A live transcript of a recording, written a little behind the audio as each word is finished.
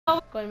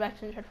Going back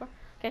to Uncharted 4.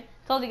 Okay,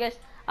 told you guys.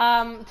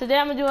 Today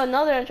I'm gonna do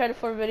another Uncharted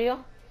 4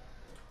 video.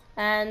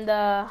 And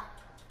have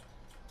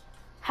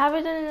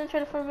I done an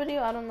Uncharted 4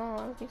 video? I don't know. I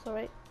don't think so,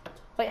 right?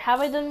 Wait,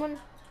 have I done one?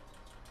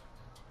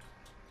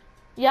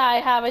 Yeah, I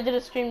have. I did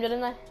a stream,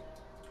 didn't I?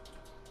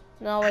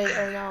 No, wait,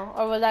 or no.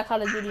 Or was that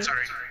Call of Duty?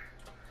 Sorry.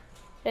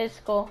 It's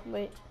cool.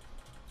 Wait.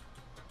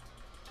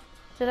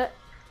 Did I?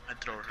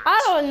 throw her.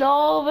 I don't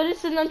know, but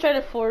it's an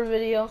Uncharted 4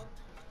 video.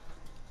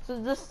 So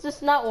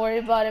just not worry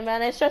about it,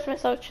 man. I stress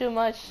myself too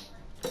much.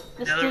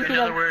 In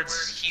other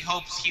words, he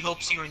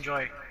hopes you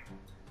enjoy.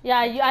 Yeah,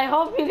 I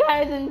hope you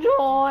guys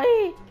enjoy.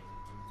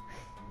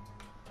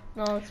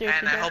 No, seriously.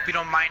 And I hope you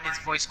don't mind his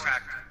voice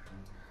crack.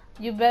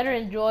 You better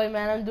enjoy,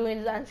 man. I'm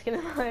doing this. I'm just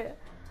gonna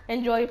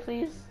enjoy,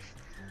 please.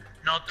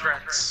 No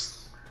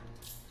threats.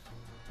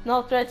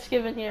 No threats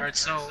given here. Alright,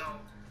 so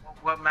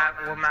what map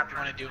you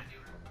wanna do?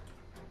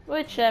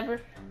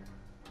 Whichever.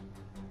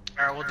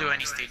 Alright, we'll do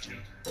any staging.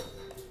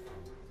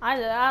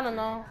 I don't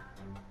know.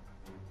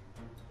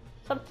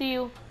 It's up to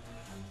you.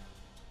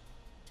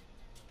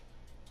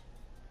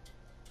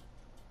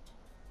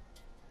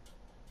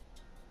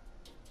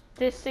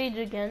 This stage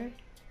again.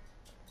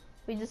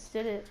 We just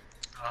did it.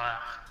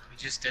 We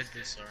just did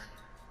this, or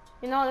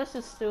you know, let's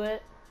just do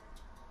it.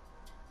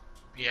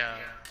 yeah.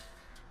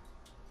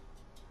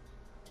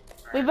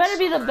 We better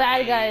be the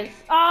bad guys.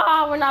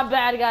 Ah, we're not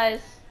bad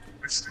guys.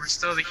 We're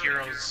still the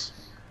heroes.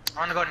 I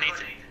wanna go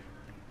Nathan.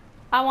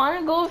 I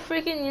wanna go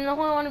freaking. You know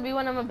who I wanna be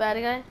when I'm a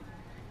bad guy?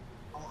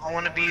 I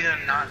wanna be the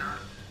not.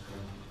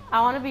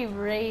 I wanna be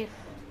Wraith.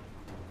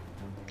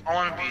 I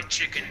wanna be a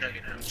chicken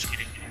nugget. I'm just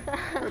kidding.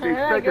 They're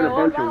expecting a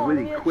bunch of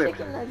witty quips.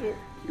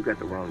 You got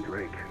the wrong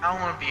drink. I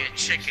wanna be a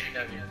chicken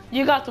nugget.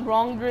 You got the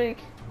wrong drink.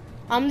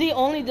 I'm the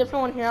only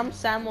different one here. I'm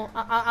Samuel.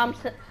 I'm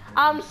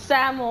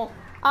Samuel.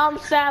 I'm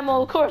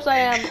Samuel. Of course I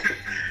am.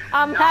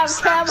 I'm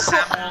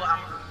Samuel.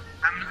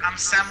 I'm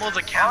Samuel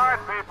the camel.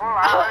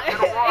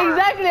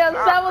 Exactly. I'm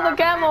Samuel the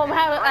camel.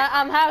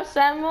 I'm half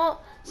Samuel.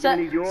 Sam,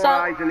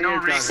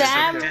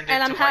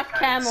 and I'm half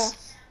camel.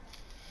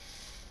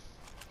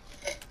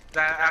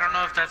 I don't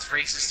know if that's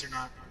racist or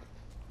not.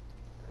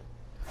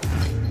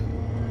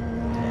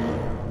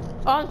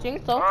 I don't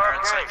think so.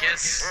 Alright, so I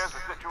guess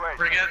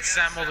forget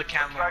Samuel the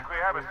camel.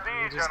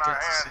 We'll just get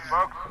to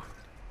folks.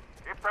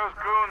 Keep those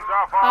goons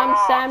off our I'm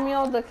lawn.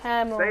 Samuel the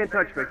camel. Stay in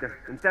touch, Victor,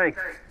 and thanks.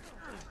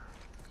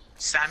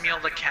 Samuel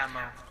the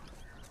camel.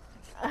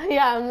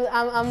 Yeah,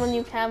 I'm a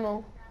new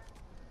camel.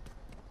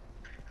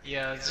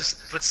 Yeah, it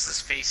just puts his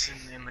face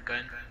in the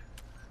gun.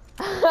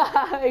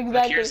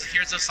 Exactly. Look,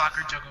 here's a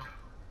soccer juggle.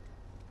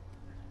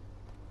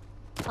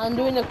 I'm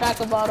doing the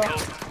cracker bottle.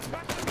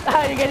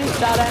 You're getting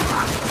shot at.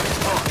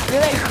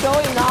 You're like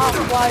showing off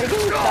while you're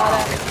getting shot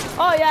at.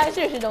 Oh yeah, I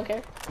seriously don't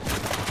care.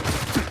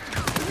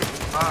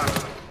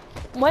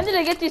 When did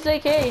I get this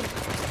AK?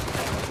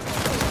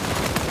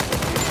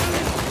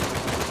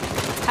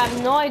 I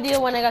have no idea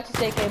when I got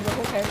this AK, but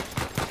who cares?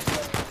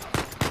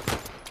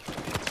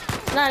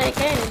 It's not an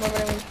AK anymore,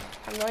 but I mean, I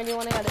have no idea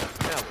when I got it.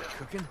 Yeah, we're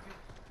cooking.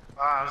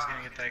 Oh, I was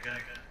gonna get that guy.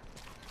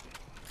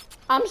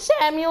 I'm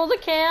Samuel the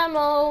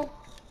camel.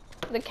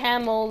 The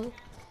camel.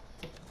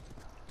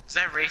 Is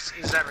that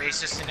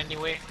racist in any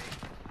way?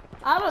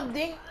 I don't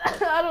think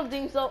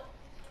so.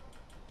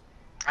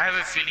 I have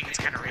a feeling it's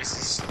kind of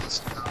racist.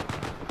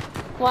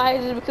 Why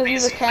is it because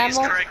he's a camel?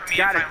 Please correct me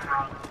if I'm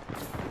wrong.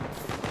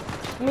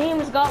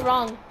 Memes got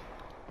wrong.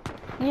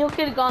 New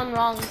kid gone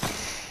wrong.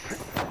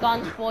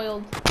 Gone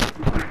spoiled.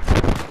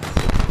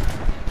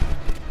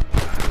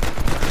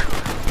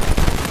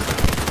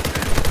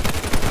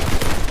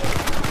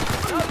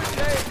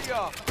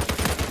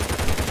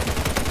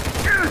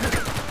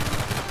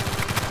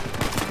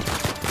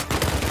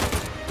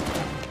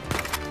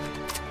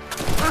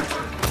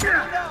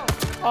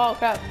 Oh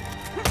crap.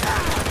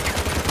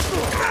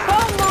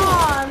 Come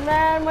on,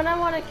 man, when I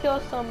want to kill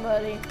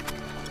somebody.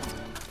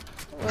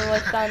 We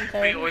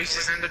always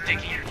just end up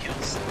taking your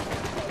kills.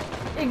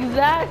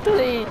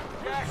 Exactly.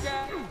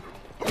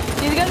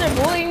 These guys are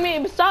bullying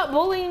me. Stop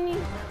bullying me. And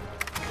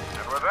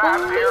with that,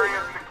 the area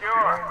is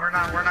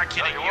secure. We're not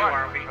kidding you,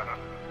 are we?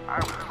 I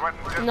was sweating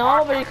just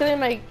No, but you're killing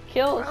my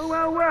kills.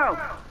 Well.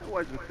 That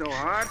wasn't so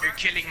hard. You're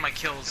killing my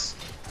kills.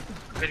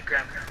 Good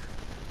grammar.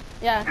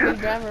 Yeah, good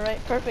grammar, right?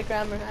 Perfect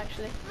grammar,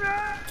 actually.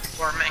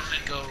 Or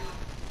making go.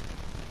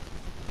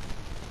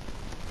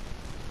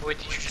 Wait,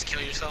 did you just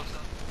kill yourself?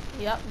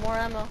 Yep, more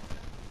ammo.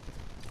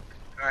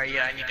 Alright,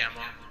 yeah, I need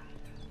ammo.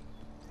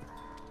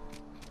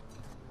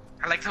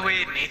 I like the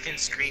way Nathan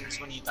screams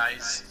when he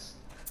dies.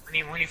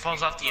 When he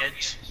falls off the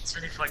edge. It's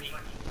really funny.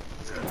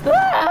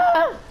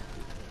 Ah!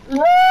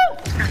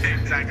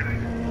 Exactly.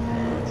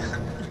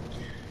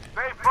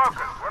 Stay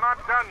focused. We're not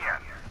done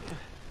yet.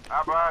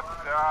 How about,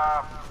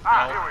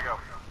 here we go.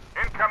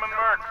 Incoming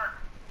merc.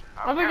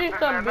 I'm gonna do guessing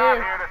some they're not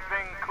beer. here to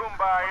sing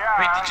Kumbaya.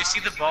 Wait, did you see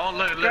the ball?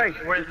 Look Okay,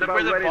 where just the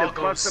about ready ball to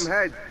bust goes. some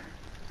heads.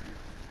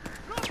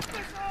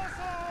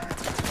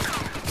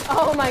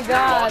 Oh my The ball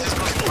god. just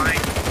goes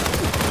flying.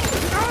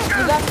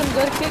 You got some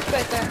good kicks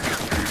right there.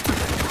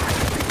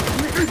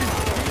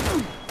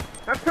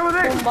 Have some of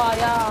this.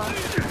 Kumbaya.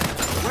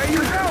 Where you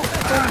go?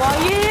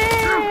 Kumbaya,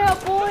 yeah,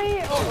 boy.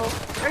 Uh-oh.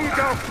 There you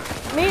go.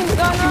 Meme's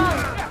gone wrong.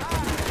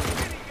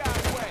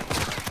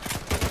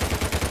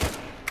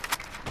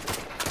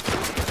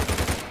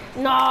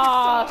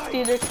 Nah,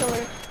 Steeder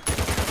killer.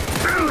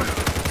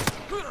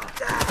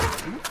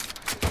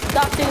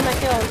 Stop stealing my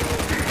kills.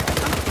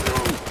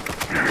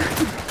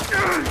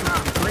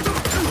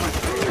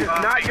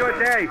 It's not your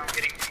day.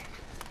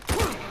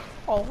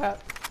 Oh, crap.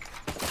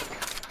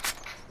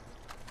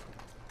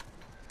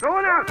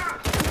 Going out.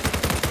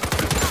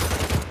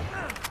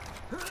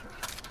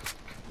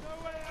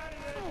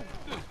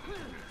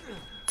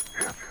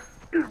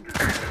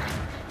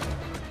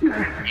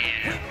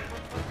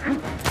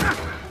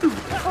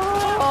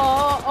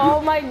 Oh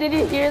my, did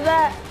you hear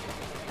that?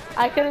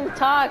 I couldn't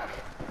talk.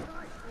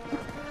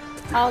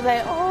 I was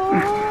like, oh,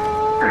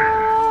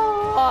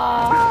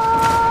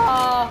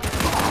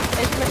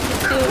 it's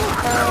Mr.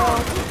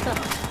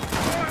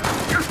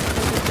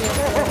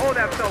 Oh,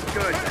 that felt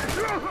good.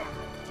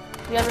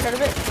 You ever heard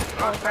of it?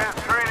 Oh, Fast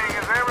training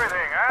is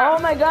everything, huh?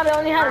 oh my god, I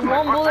only had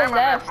one bullet Put them in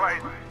their left.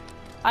 place.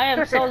 I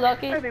am so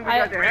lucky. I think we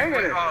got the hang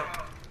of it.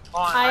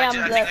 I am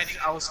blessed.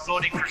 I was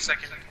floating for a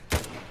second.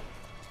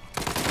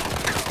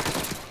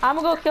 I'm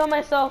gonna go kill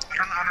myself. I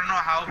don't know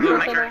how, but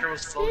my character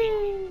was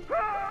floating.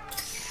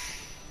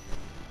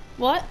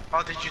 What?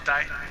 How did you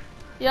die?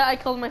 Yeah, I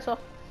killed myself.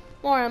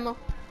 More ammo.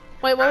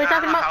 Wait, what were we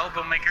talking I don't know about?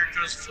 how, but my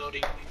character was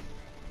floating.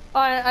 Oh,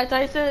 I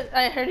thought you said,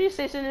 I heard you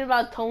say something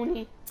about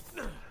Tony.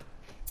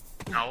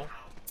 No.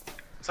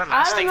 It's the I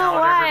last don't thing know I would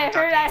why. ever be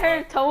talking I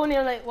heard Tony.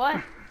 I'm like, what?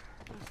 about.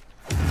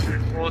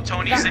 Well,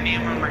 Tony's the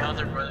name of my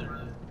other brother.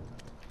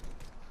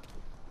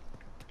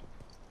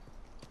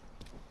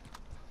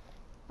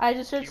 I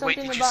just heard Wait, something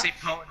did about.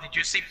 did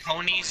you say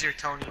ponies or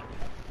Tony?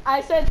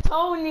 I said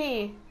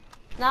Tony,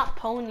 not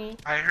pony.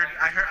 I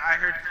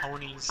heard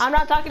ponies. I'm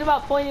not talking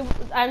about pony.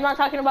 I'm not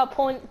talking about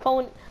pony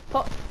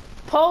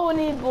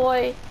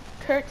boy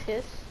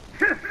Curtis.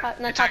 Not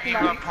You're talking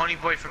about Pony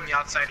Boy from The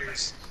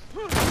Outsiders.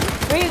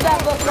 Read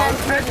that book, man.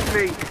 That's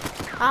me.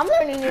 I'm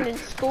learning it in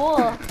school.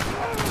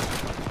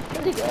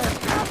 Pretty good.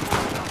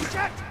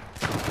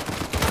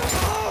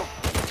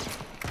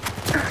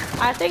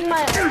 I think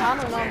my, I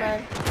don't know,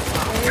 man.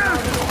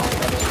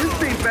 This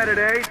seems better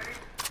days.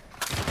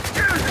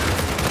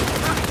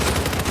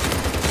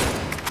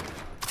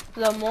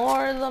 The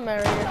more, the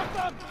merrier.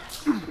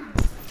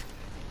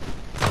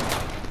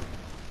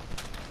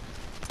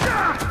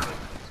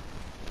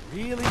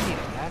 Really needed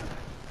that.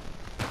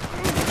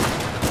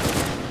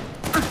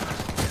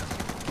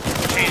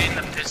 Shading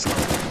the pistol.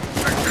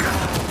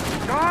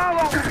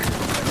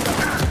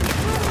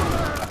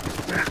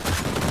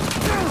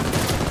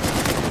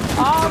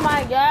 Oh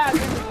my god,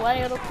 these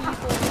little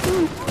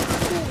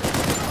people.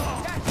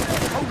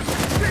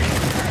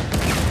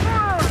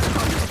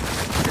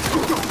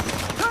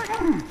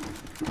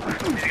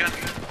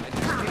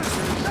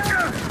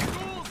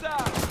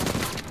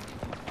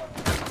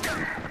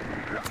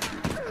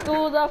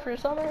 School's out for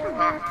summer.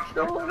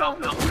 School's out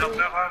for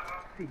summer.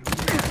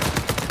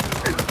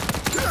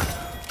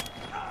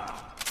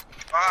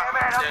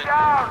 Man, I'm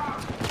down.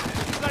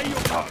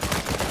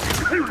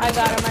 I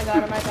got him.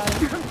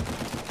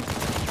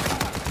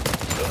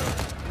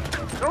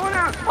 Going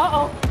out.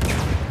 Uh-oh.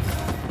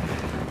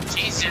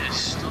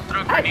 Jesus, don't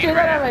throw a I grenade threw right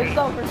that at on me.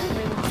 myself for some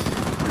reason.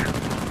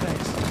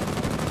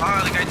 Oh,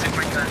 the guy took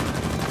my gun.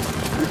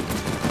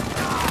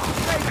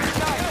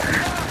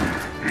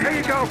 There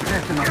you go.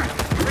 That's enough.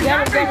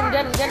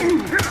 Get him.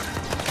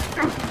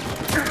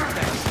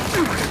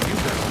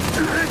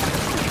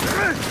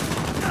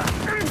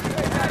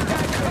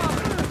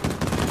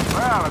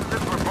 Well, if this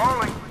were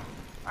bowling,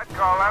 I'd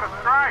call that a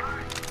strike.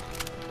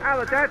 Now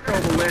that that's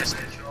over with,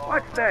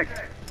 what's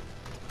next?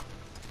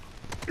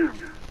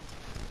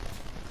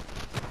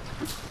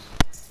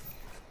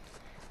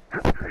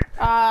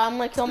 I'm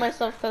gonna kill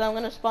myself because I'm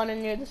gonna spawn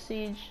in near the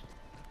siege.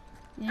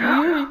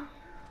 Yeah.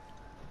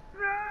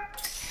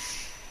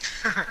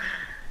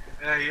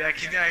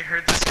 I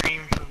heard the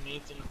scream from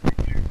Nathan.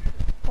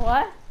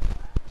 What? I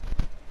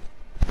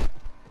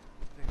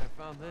think I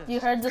found this. You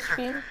heard the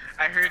scream?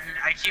 I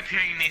keep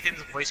hearing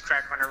Nathan's voice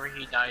crack whenever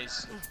he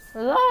dies.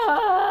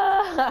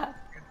 Ah!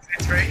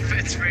 It's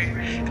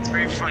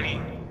very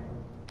funny.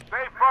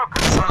 Stay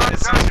focused. It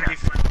sounds really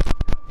funny.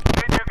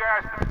 Need you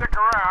guys to stick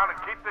around and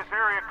keep this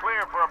area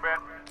clear for a bit.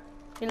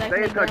 You like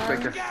Stay my in touch, gun?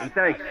 Victor. And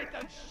thanks.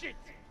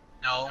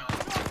 No.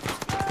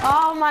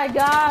 Oh my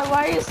god,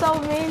 why are you so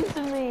mean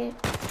to me?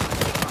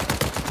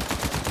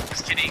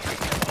 Just kidding.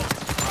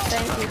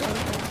 Thank you very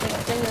much.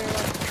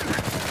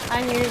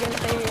 I knew you were gonna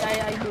say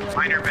I do.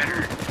 Mine are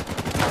better.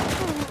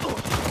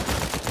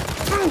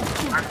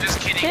 I'm just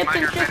kidding. Tips Mine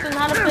and are tricks better. on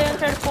how to play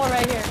Uncharted 4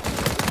 right here.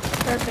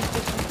 Perfect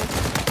tips and tricks.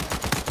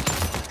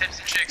 Tips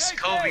and tricks,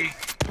 Kobe.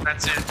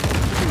 That's it.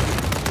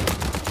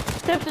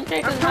 Tips and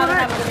tricks on how to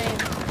have a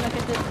grenade. Look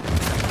at this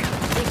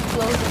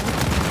explosion.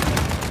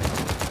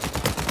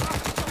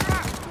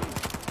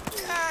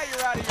 Ah,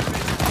 you're out of your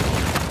business.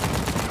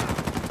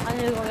 I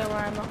need to go get more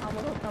ammo. I'm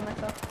gonna go kill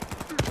myself.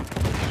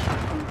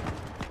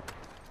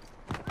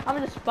 I'm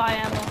gonna spy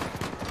ammo.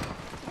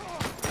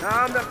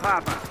 Time to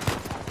papa.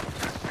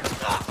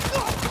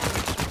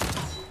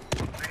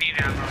 I need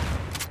ammo.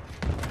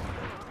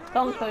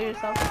 Don't kill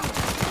yourself.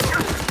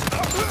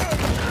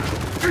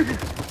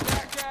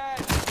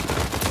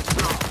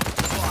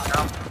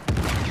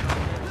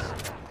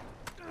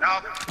 No.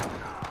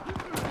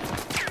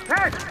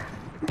 Hey!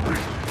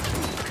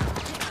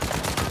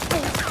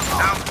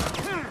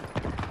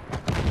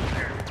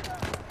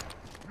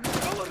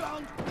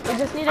 We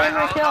just need 8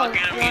 more kills. I'll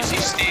get him. You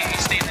stay in the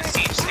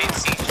siege. Stay in the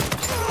siege.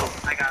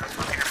 I got him.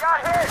 Okay.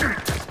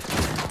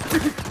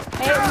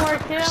 8 more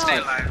kills. Stay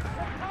alive.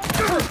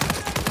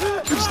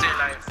 Stay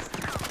alive.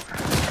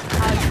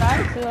 I'll try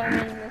to. I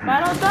mean, if I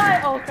don't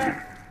die, okay.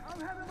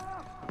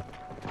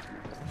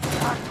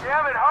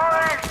 Damn it,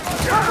 hurry!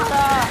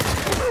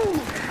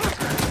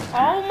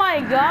 Oh my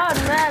god,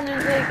 man,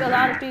 there's like a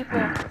lot of people.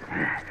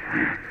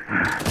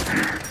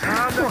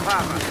 Time to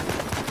papa.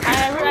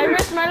 I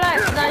risked my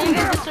life. Now you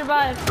get to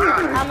survive.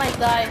 I might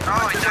die.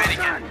 Oh, I died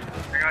again.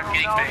 I got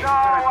gangbanged. I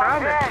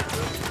found it.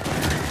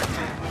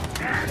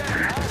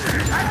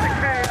 That's a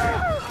KO.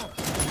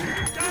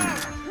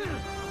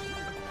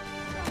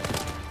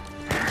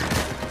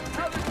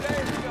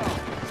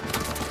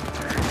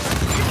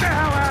 Get the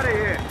hell out of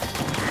here.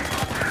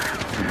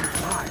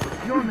 Why?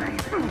 What's your name?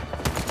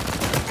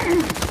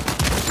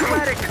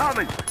 Glad it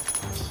coming.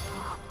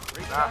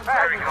 That's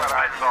what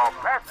I saw.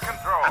 Pest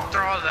control. After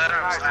all that,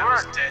 I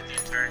was dead the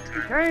entire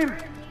time. Came.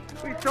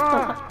 We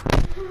saw.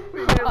 We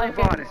I nearly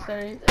bought can't it.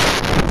 say.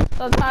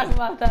 Don't talk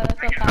about that.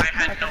 I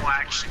had no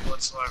action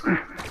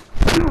whatsoever.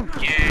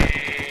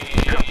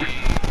 Yay!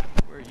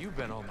 Where you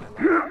been all my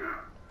life?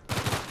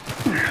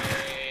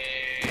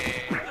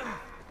 Yay!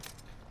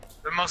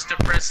 The most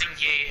depressing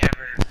yay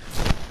ever.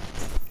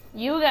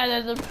 You guys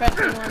are the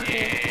depressing ones too.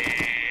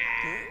 Yay!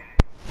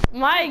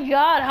 My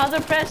god, how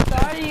depressed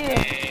are you?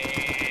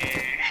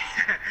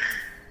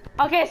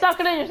 Okay, stop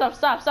killing yourself.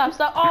 Stop.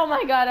 Oh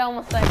my god, I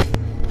almost died.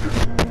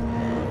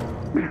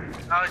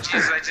 Oh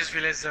jeez, I just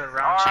realized the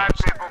round All right,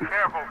 changed. people,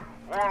 careful.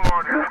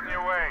 Warlord is in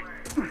your way.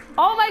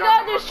 Oh my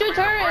god, there's 2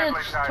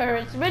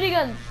 turrets.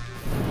 Miniguns.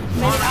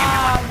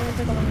 I'm gonna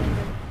pick up a minigun.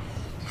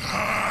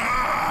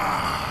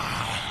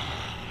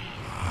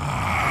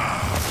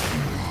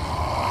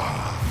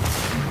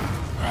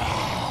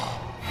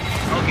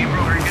 Okay,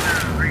 bro, are you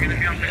gonna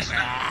be on pixel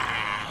gun?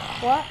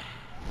 What?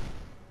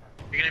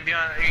 You're gonna be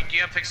on. Do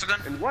you have pixel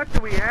gun? And what do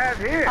we have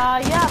here?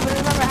 Yeah, but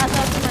remember, I have to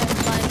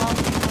have my mom.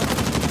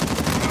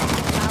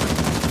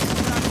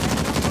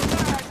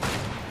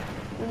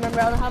 Remember,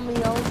 I don't have my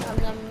own.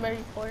 I'm very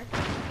poor.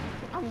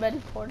 I'm very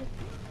poor. You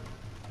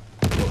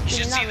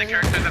should see the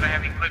character that I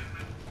have equipped.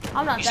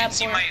 I'm not You that should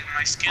see poor. my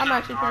skin. I'm on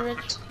actually pretty rich.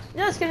 Hogwarts.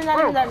 Just kidding, not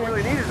Whoa, even that what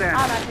rich. really needed that?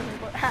 I'm actually pretty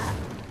poor.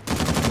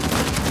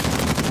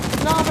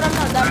 No, but I'm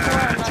not that poor.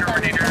 I'm not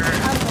Terminator. that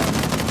rich. I'm poor.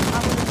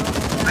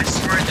 I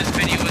swear this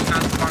video is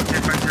not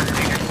sponsored by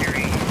Terminator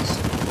series.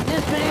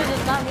 This video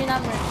does not mean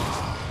I'm rich.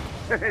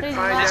 Find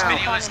not. This out.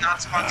 video is not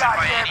sponsored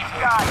by any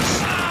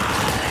force.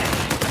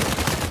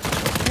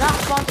 Not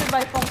sponsored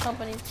by phone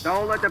companies.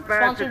 Don't let the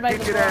Sponsored bastard by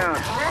kick the you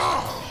world.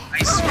 down.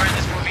 I swear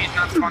this movie is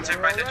not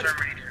sponsored by the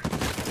Terminator.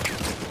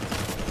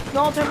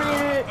 No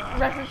Terminator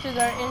references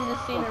are in the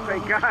scene.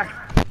 Thank God.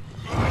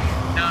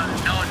 No.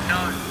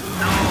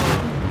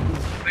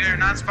 We are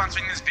not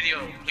sponsoring this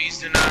video. Please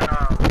do not.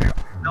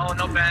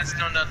 No bans,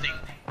 no nothing.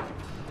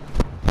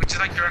 We just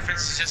like the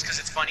references just because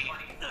it's funny.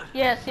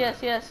 Yes.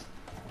 This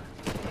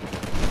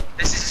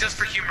is just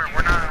for humor.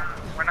 We're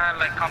not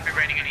like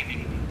copywriting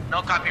anything.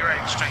 No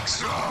copyright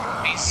strikes.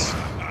 Peace.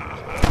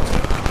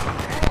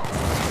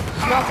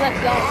 No flex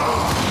down,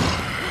 please.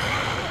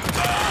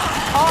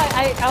 Oh, I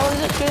was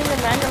just shooting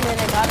them randomly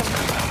and I got him.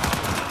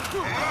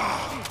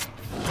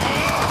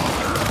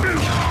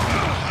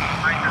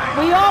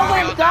 We all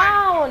went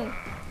down!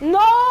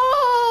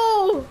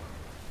 No!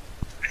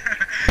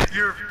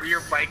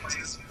 Your bike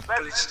just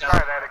glitched Try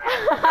out. that again.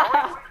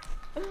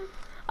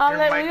 I'm Your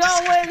like, mic we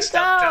just all went glitched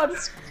out. down!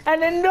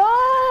 And then no!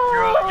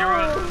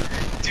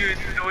 Dude,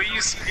 the way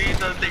you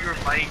screamed on your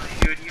mic,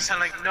 dude, you sound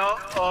like no.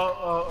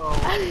 Oh.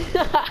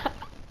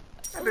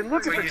 I've been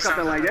looking for you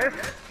something sound like like.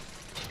 this.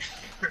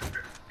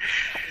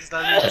 It's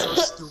not even so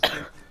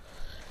stupid.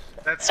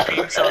 That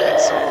scream sounded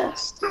so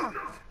stupid.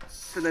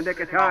 It's in the nick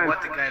of Oh, time.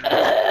 what the guy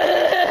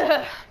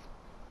left.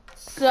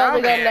 The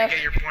other guy I left.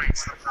 get your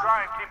points.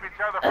 Try and keep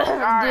each other from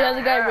The dying.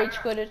 other guy rage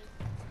quitted.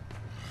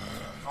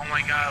 Oh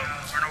my god,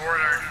 we're in a war.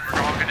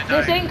 We're all gonna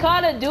die. This ain't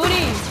Call of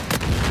Duty!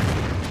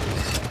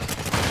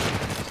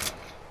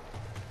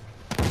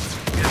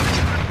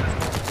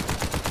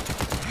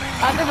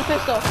 After the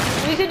pistol.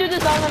 We can do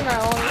this all on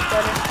our own, it's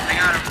better. I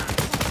got him.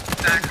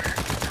 Zach.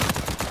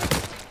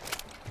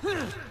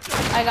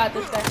 I got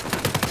this guy.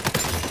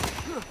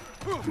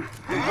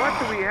 What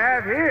do we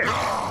have here?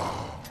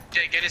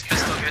 Jay, get his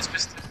pistol.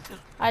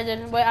 I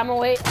didn't. Wait, I'm gonna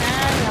wait.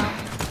 And no.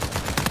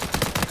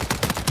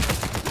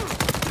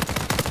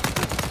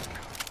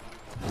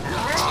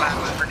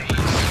 Slap grenade.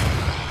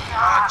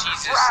 Oh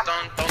Jesus!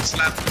 Don't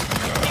slap. You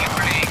get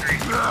pretty angry.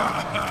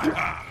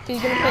 Do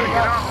He's gonna play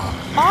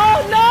rough.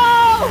 Oh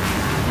no!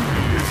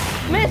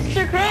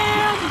 Mr.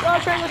 Krabs! Oh,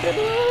 trying to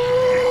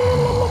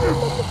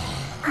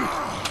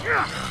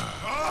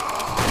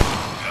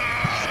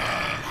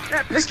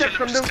Yeah, picked up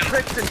some new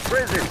tricks in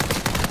prison.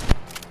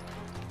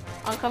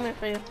 I'm coming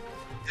for you.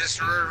 Just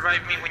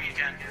revive me when you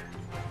can.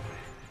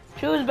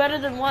 Two is better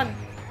than one.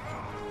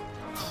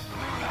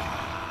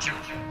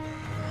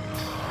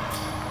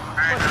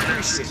 Alright, now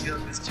let's chill.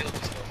 Let's chill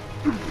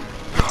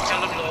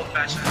him the old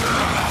fashioned.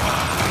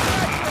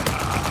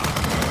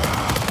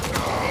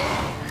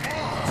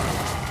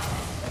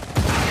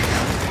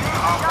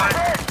 Oh, what?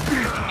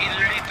 He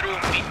literally threw a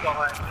meatball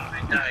at me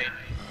and I died.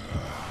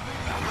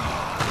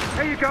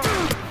 There you go.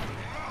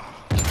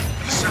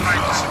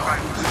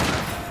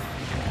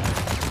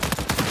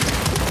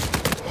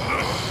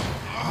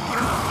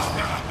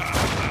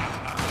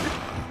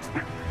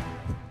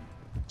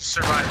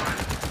 Survive.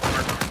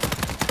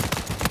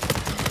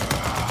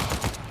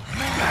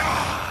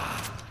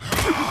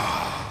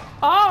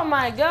 Oh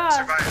my god!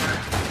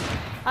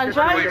 Survive. I'm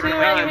trying to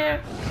right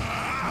here.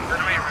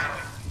 Run away.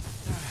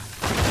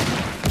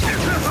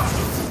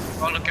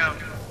 Oh, look out.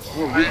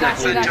 Whoa,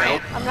 Got you.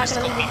 I'm not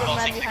gonna leave this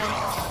man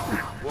behind.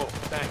 Whoa,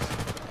 thanks.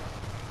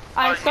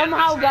 I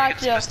somehow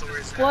got you.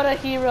 What a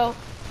hero.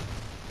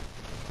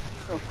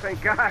 Oh,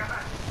 thank God.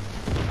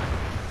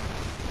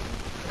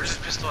 Where's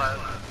his pistol at?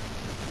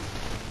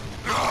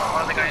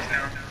 Oh, the guy's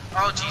down.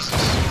 Oh, Jesus.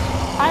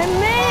 I Oh,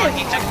 missed!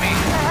 he took me.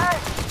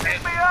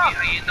 Pick me up.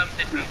 He ended up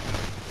hitting me.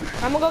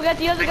 I'm gonna go get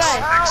the other guy.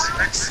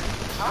 X.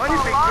 On your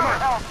feet, come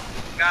on.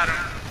 Got him.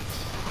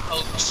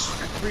 Ouch.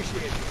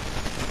 Appreciate it.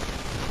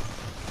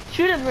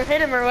 Shoot him or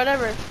hit him or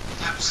whatever.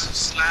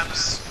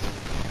 Slaps.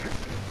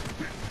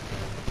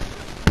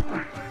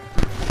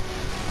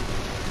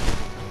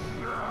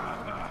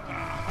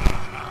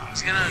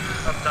 He's gonna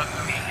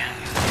abduct me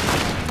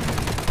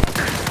again.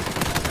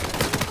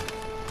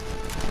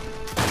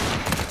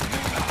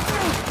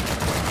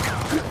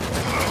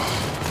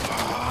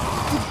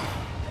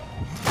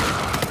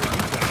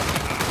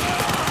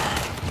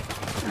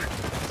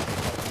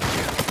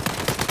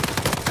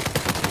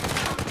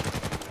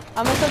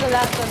 I'm gonna take the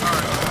last one.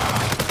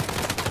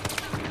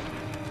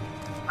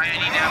 I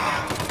need ammo.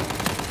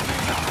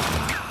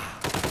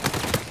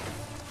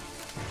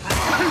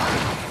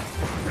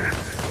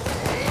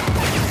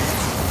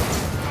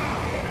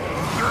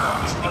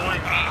 He's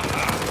following me.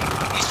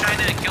 He's trying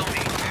to kill me.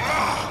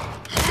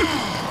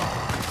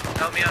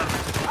 Help me out.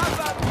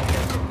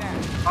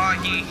 Oh,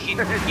 he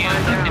abducted me.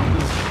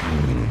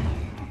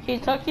 He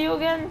took you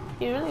again?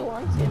 He really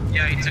wants you.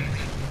 Yeah, he took me.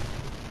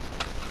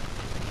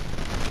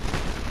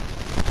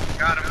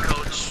 Got him,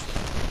 coach.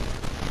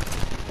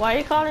 Why are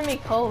you calling me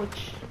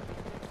coach?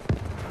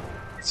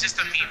 It's just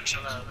a meme,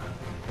 chill out.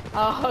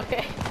 Oh,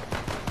 okay.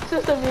 It's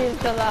just a meme,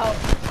 chill out.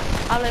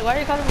 I'm like, why are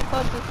you calling me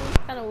coach? This is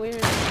kind of weird.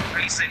 At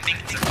least I think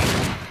it's a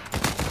meme.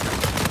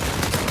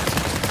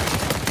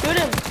 Shoot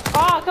him!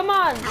 Oh, come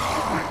on!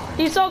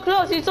 He's so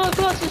close,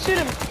 to shoot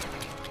him!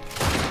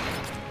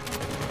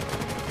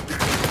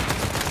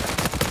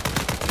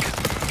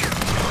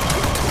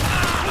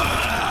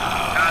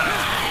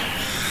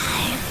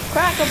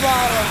 Crack a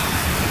bottle!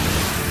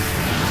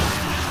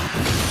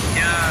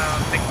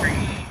 Yeah, victory.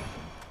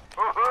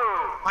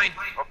 Woohoo! Fine.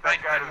 Hope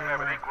that guy doesn't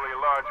have an equally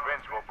large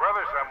vengeful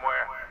brother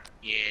somewhere.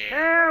 Yeah.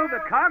 Hell, the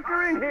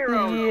conquering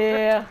heroes.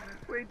 Yeah.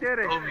 We did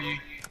it.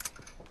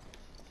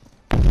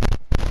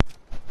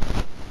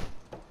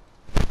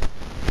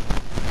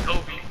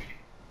 Kobe.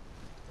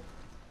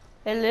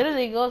 It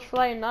literally goes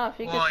flying off.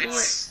 You can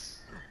see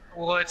it.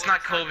 Well, it's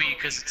not Kobe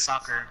because it's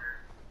soccer.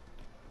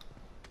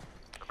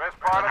 The best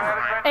part of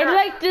that It adventure?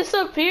 like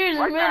disappears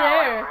in Right now,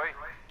 midair. actually.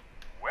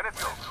 When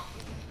it's over.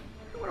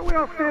 What are we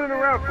all standing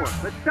around for?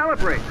 Let's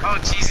celebrate. Oh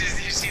Jesus!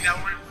 Did you see that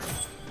one?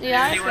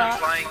 Yeah, I They were saw it.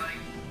 flying.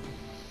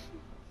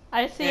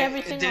 I see every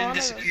It single didn't one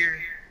of them.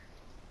 disappear.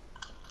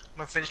 I'm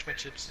gonna finish my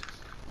chips.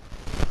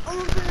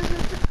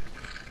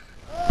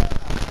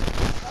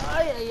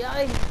 Ay, ay,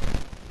 ay.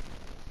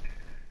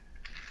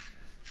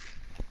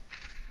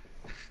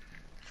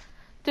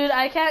 Dude,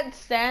 I can't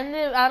stand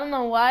it. I don't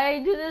know why I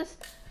do this,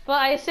 but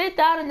I sit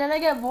down and then I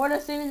get bored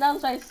of sitting down,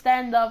 so I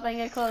stand up and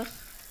get close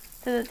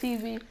to the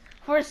TV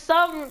for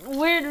some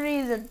weird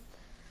reason.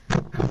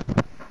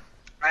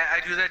 I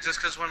do that just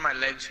because when my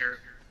legs hurt.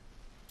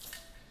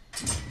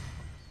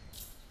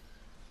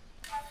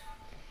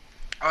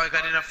 Oh, I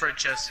got enough for a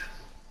chest.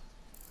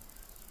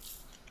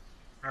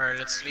 Alright,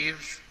 let's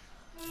leave.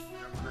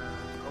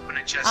 Open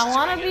a chest. I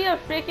want to be a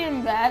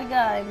freaking bad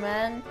guy,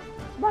 man.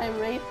 My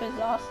Wraith is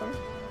awesome.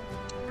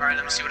 Alright,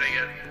 let me see what I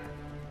get.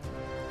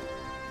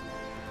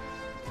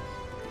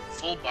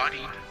 Full body.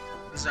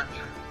 What does that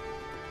mean?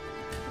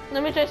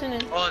 Let me try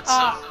something. Oh,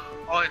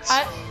 it's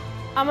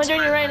I'm gonna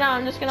join you right now.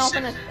 I'm just gonna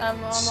open it. I'm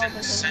open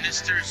for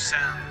Sinister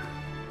Sam.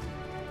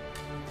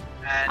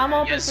 And I'm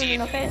open for Yazid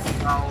you, okay?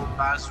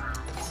 Al-Basru.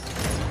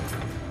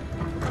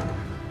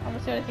 I'm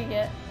gonna see what I can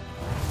get.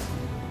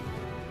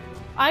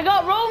 I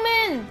got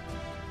Roman!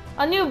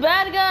 A new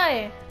bad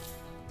guy!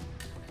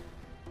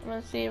 I'm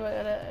gonna see if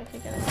I can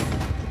get it.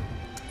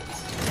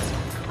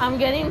 I'm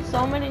getting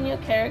so many new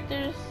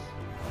characters.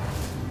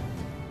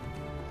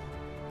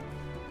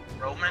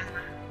 Roman?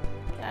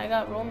 Yeah, I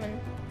got Roman.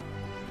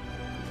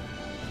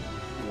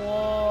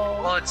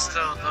 Whoa. Oh, it's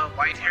the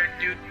white-haired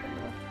dude.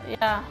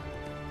 Yeah.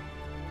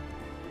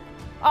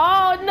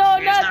 Oh no,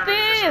 He's not not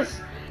really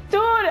this!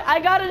 Dude, I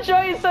gotta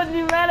show you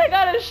something, man. I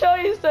gotta show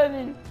you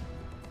something.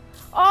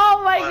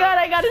 Oh my god,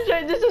 I gotta show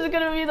you. This is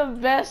gonna be the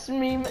best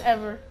meme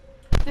ever.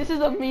 This is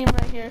a meme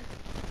right here.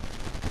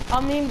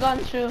 A meme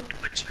gone true.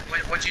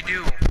 What'd you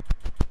do?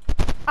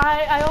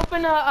 I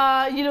opened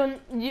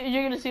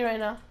you're gonna see right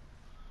now.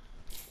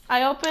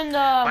 I opened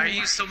Why are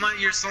you so much?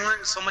 You're so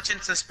much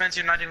in suspense.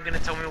 You're not even gonna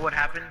tell me what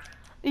happened.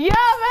 Yeah,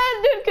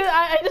 man, dude. Cause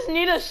I just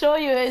need to show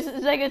you. It's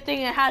like a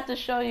thing I had to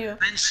show you.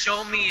 Then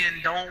show me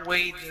and don't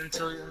wait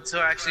until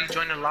I actually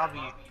join the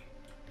lobby.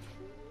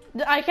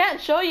 I can't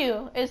show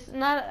you. It's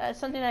not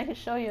something I can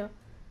show you.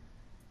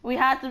 We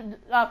have to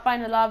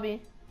find the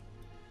lobby.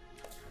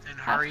 Then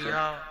hurry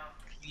up,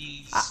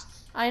 please.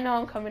 I know.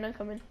 I'm coming. I'm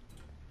coming.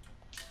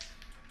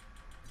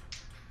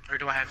 Or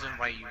do I have to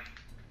invite you?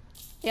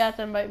 You have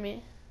to invite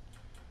me.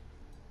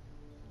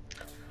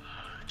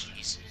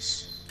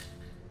 Jesus.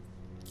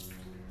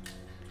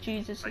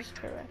 Jesus is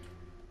correct.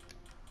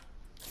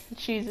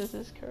 Jesus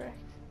is correct.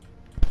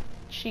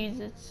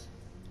 Jesus.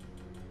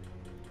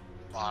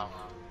 Wow.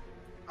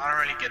 I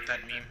don't really get that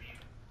meme.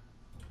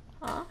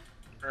 Huh?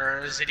 Or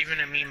is it even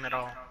a meme at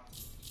all?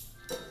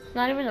 It's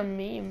not even a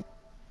meme.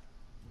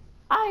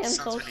 I am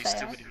so Sounds really sad.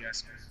 stupid if you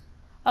ask me.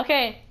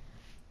 Okay.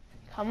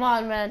 Come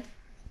on, man.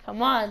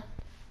 Come on.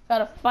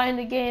 Gotta find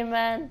the game,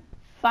 man.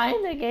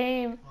 Find the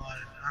game.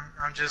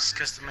 I'm just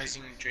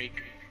customizing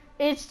Drake.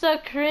 It's the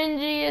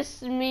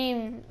cringiest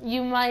meme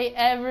you might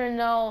ever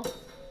know.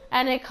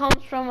 And it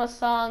comes from a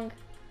song.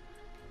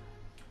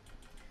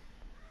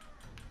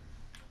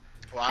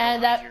 Well,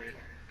 And I don't want to hear it.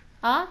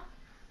 Huh?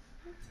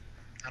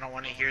 I don't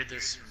want to hear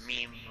this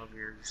meme of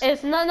yours.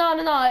 It's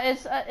no.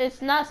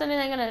 It's not something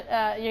I'm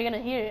gonna you're gonna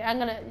hear. I'm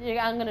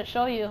gonna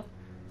show you.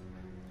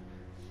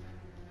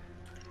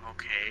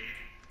 Okay.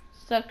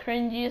 It's the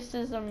cringiest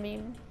is a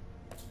meme.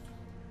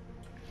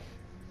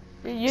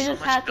 You So just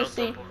much have to built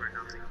see. up over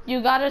nothing.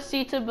 You gotta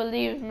see to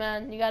believe,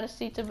 man. You gotta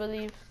see to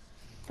believe.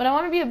 But I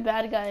want to be a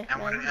bad guy.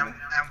 And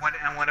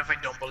what if I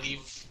don't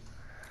believe?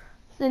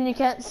 Then you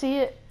can't see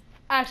it.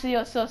 Actually,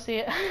 you'll still see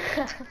it.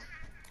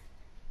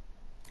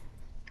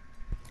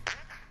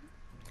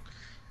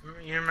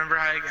 You remember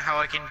how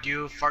I can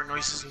do fart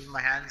noises with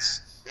my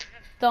hands?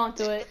 Don't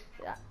do it.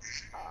 Yeah.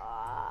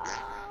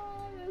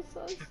 Oh, you're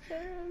so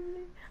scared of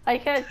me. I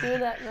can't do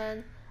that,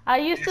 man. I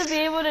used to be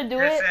able to do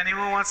it.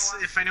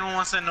 If anyone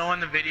wants to know in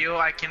the video,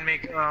 I can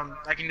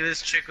do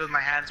this trick with my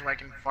hands where I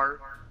can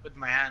fart with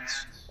my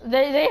hands.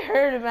 They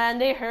heard, man.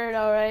 They heard,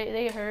 all right.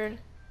 They heard.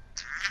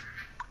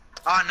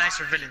 Ah, nice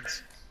for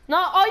villains. No.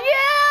 Oh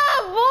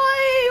yeah,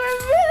 boy. We're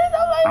villains.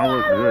 Oh my I'll god.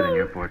 look good in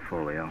your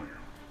portfolio.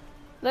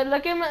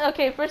 Look at my.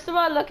 Okay, first of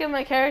all, look at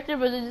my character,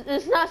 but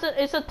it's not.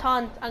 It's a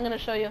taunt. I'm gonna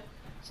show you.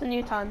 It's a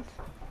new taunt.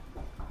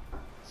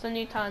 It's a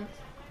new taunt.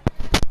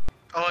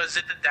 Oh, is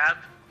it the dab?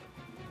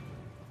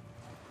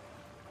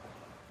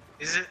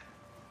 Is it?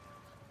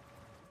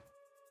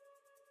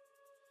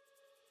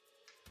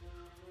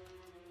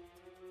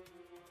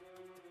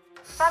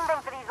 Funding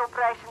for these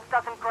operations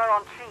doesn't grow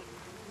on trees.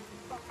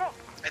 In fact,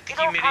 I think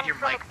it you all muted comes your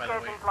from mic, by the way.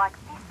 excursions like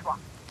this one.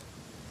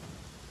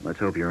 Let's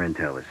hope your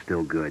intel is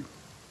still good.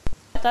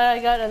 I thought I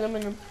got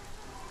aluminum.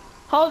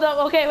 Hold up.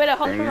 Okay, wait.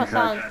 Hold Stay from in a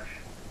song. touch.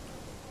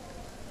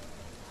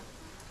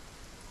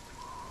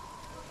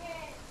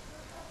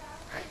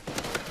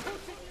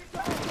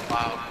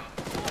 Wow.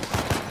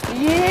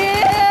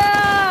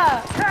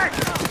 Yeah!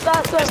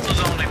 That's some. Pistols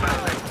only, by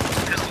the way.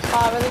 Pistols.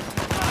 Oh, really?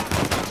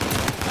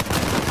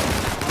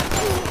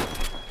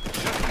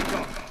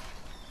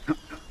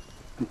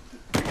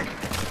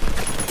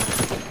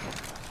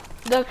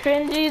 The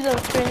cringies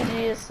of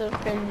cringiest of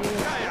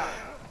cringies.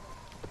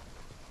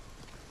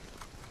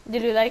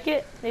 Did you like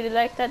it? Did you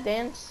like that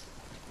dance?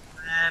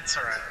 That's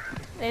alright.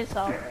 It's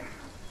alright.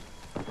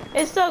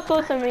 It's so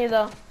cool to me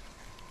though.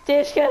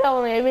 This can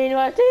only mean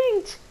one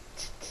thing.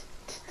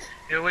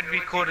 It would be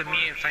cool to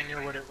me if I knew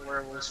where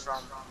it was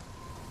from.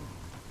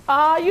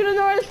 You don't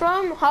know where it's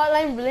from?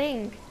 Hotline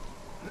Bling.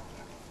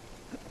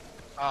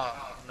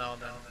 Oh, no.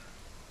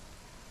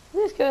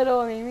 This could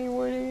only mean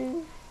one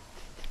thing.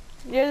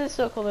 Yours is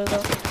so cool though.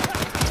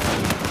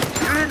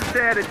 You didn't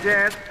stand a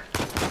chance.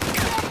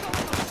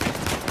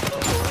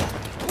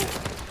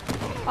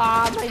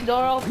 My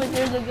door open,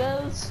 there's a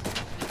ghost.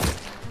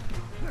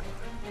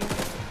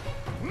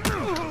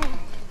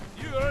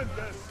 You earned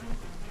this.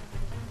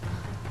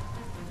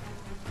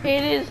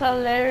 It is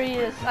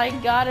hilarious. I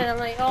got it. I'm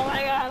like, oh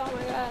my god, oh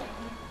my god.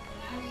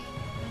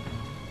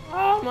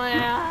 Oh my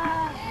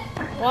god.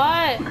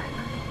 What?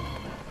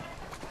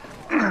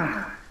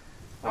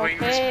 Oh, you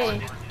Okay.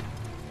 responded.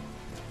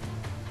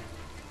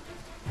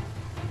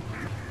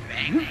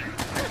 Bang.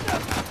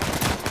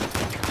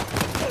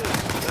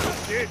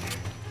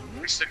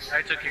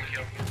 I took your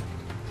kill.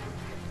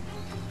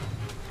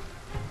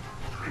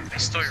 I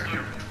stole your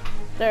kill.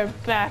 They're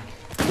back.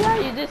 Yeah,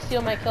 you did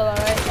steal my kill,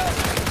 alright.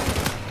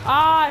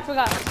 Ah, I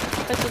forgot.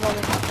 Pistol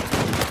only.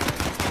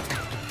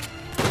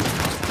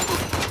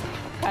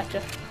 Gotcha.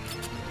 It's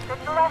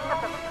the rest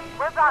of them.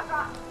 We're done.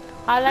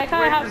 I like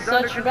how I have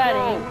Situation's such under bad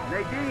control.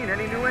 aim. Nadine,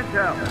 any new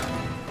intel?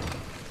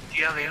 Do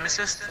you have aim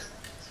assist?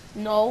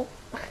 No.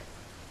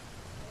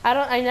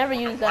 I never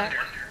use that.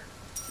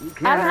 You I can't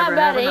don't have ever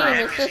bad enough.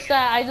 aim, it's just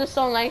that I just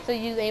don't like to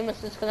use aim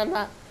assist because I'm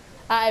not,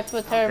 I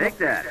feel terrible. Take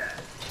that.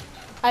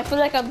 I feel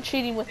like I'm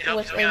cheating with It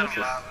helps me aim out a assist.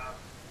 lot.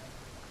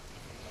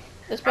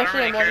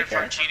 Especially I in don't really care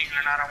if I'm multiplayer. cheating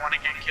or not. I want to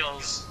get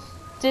kills.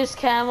 This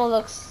camo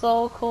looks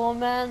so cool,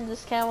 man.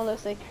 This camo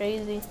looks like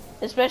crazy.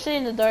 Especially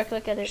in the dark,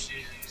 look at it.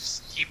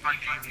 Just keep on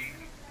dreaming.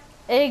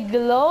 It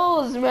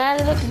glows, man.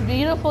 It looks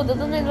beautiful.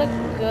 Doesn't it look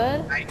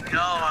good? I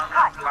know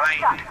I'm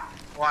blind.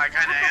 Well, I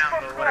kind of am,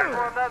 but whatever.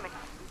 For a moment.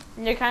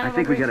 You're kind I of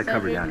think we got it overexcited,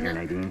 covered down isn't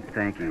here, it? Nadine.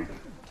 Thank you.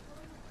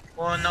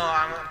 Well,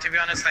 no, to be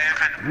honest, I am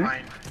kind of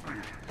blind.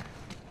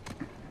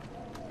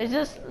 It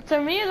just,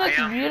 to me, it looks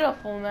I am.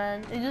 beautiful,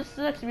 man. It just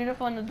looks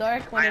beautiful in the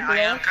dark when it I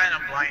am glows. kind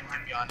of blind, to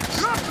be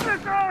honest.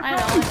 I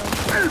know.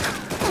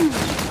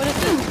 But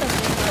it's just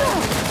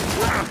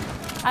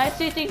something. I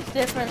see things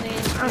differently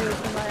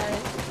in my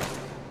eyes.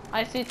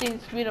 I see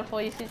things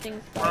beautiful. You see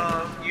things.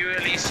 Well,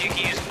 at least you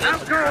can use it.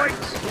 Outgoing.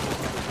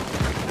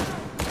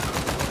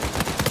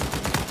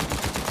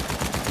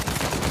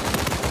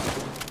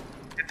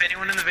 If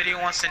anyone in the video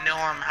wants to know,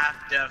 I'm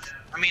half deaf.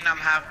 I mean, I'm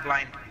half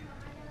blind.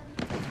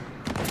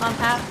 I'm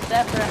half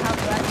deaf or half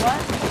blind.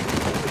 What?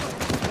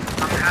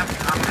 I'm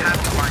half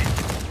blind.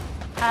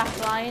 Half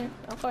blind?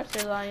 Of course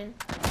you're lying.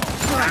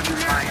 Half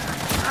blind.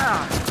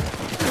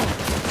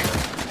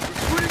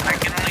 I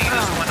can only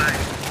use one eye.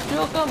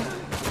 Juke him.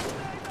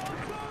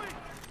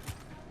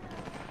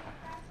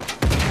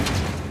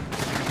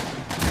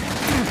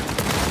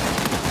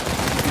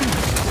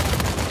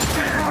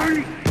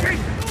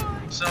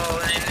 So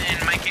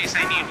in my case,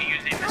 I need to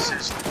use aim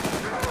assist.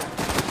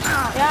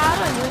 Yeah, I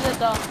don't use it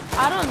though.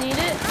 I don't need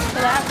it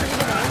because I have pretty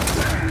good aim.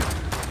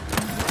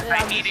 Yeah,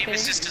 I I'm need just aim kidding.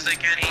 assist because I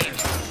can't aim.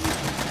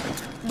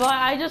 But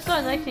I just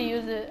don't like to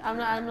use it. I'm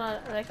not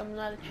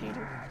a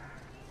cheater.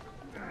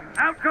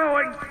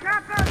 Outgoing.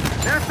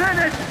 They're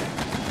finished.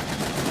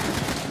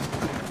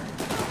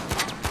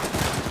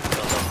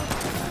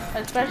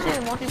 Especially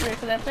in multiplayer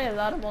because I play a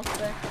lot of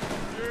multiplayer.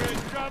 You're in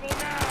trouble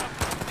now.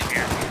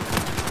 Here.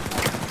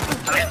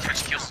 I didn't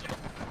touch kills.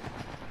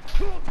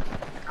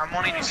 I'm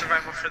only doing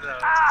survival for the.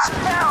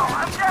 Hell,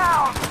 I'm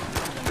down!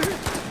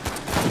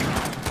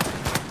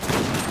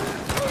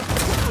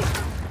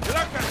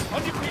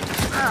 On your feet.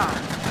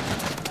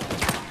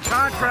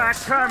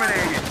 Contract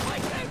terminated.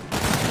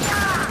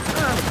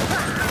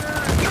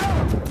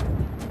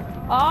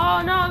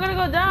 Oh no, I'm gonna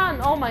go down.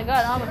 Oh my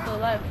god, I'm still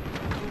alive.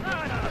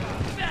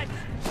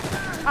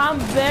 I'm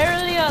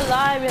barely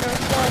alive and I'm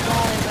still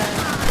going, man.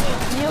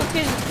 Nuke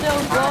is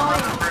still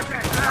going.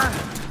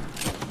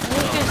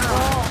 Nuke is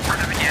going.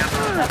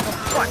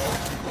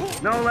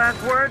 No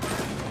last words?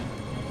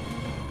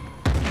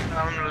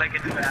 I'm gonna like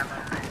it to ammo.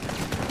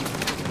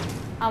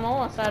 I'm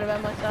almost out of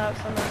it myself.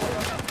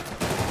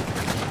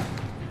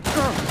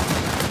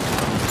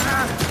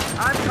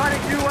 I'm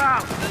cutting you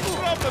out.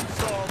 Problem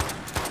solved.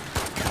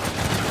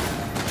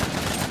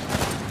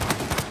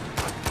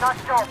 Not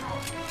sure.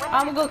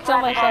 I'm gonna go kill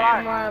myself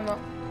for more ammo.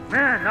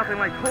 Man, nothing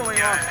like pulling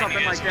Yeah, off something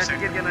I like think it that is to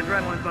give you an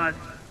adrenaline buzz.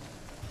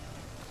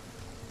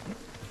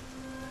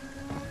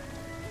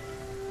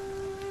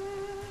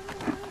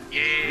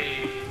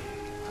 Yay.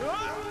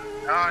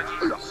 Oh,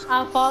 Jesus.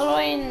 I'm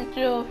following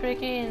through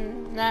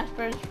freaking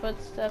Nafbear6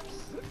 footsteps.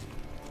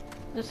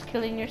 Just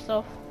killing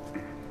yourself.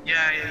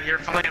 Yeah, you're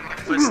following my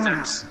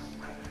footsteps.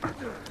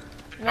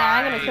 Man,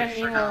 I'm gonna turn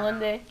emo one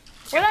day.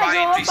 When I Goodbye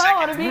grow in up, 3 I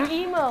wanna seconds. be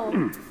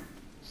emo.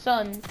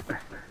 Son,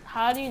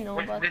 how do you know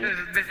about This this? is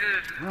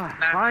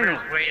Finally.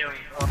 Nafbear's way of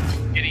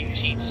getting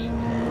cheats.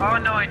 Oh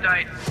no, I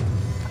died.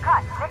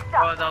 Cut, next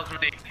Oh, up. that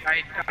was me.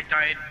 I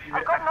died.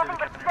 I've got nothing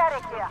but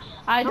static here.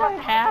 I died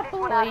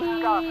happily.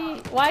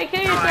 Why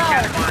kill No, I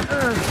had yourself?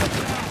 fun.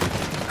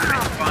 I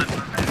had fun.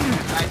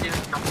 I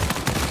didn't.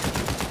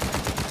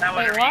 That was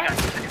Wait, you what? got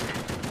this.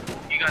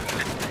 You got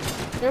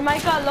this. Your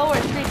mic got lower,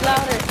 speak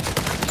louder.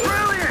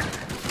 Brilliant!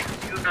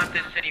 You got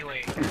this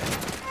anyway.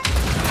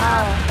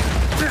 Ow.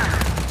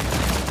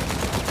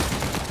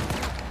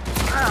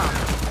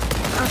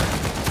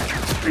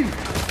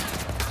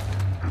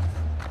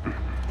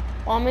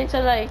 Want me to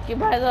like you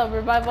buy the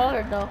revival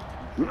or no?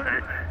 Nah.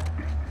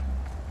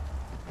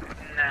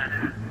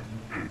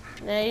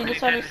 Yeah, you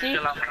just You want to can see?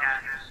 chill out my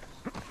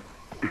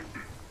hands.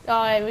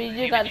 Alright, we do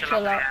You gotta can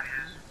chill my out. hands.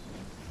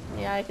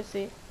 Yeah, I can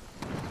see.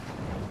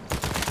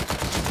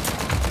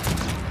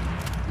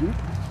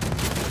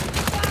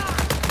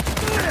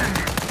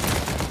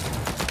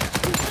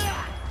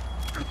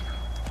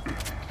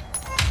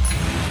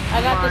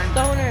 I got the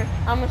stoner.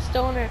 I'm a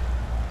stoner.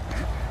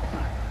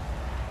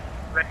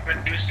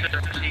 Reduce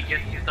to she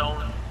gets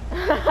stoned.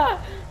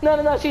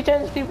 No, she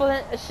turns people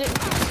in.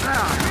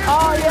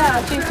 Oh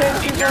yeah, she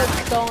turns people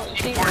stone.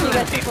 She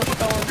gets people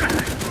stoned.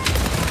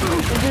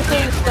 It's just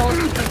saying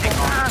stones to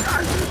people.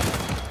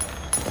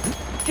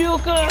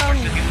 Juke him!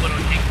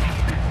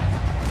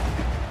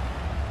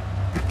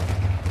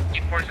 He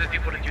forces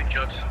people to do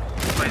drugs.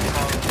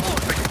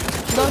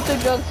 Don't do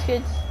drugs,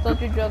 kids. Don't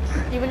do drugs.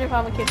 Even if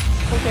I'm a kid.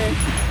 Who cares?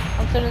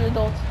 I'm still an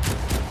adult.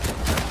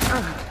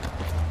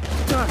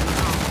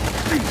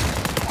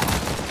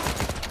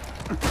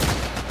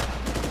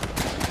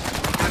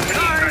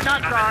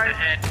 Not sorry.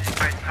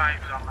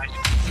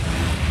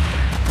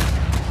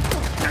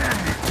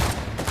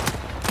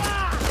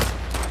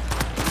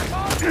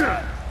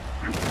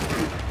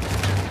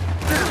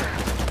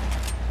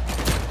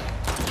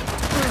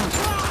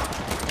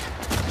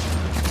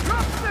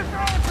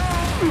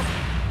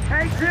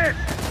 Take this!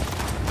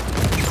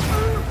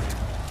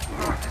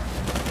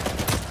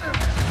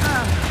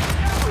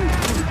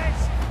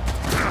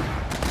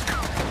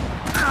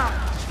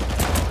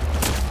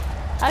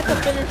 I could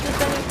finish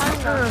this any time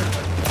now.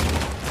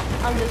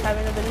 I'm just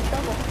having a bit of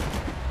trouble.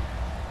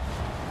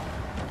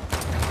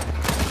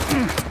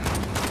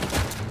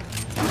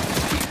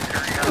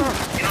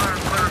 You know, I'm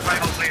clear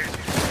revival players.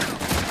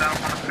 That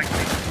one affect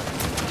me.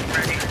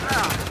 Ready?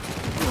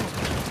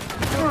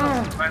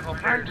 Revival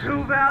players. I'm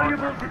too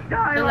valuable to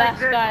die The like last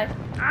this. guy.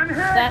 I'm hit.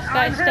 Last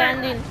guy I'm hit.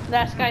 standing.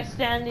 Last guy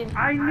standing.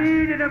 I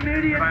need an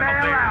immediate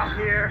bailout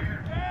here.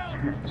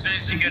 As soon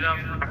as you get up.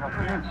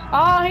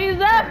 Oh, he's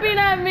laughing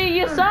at me.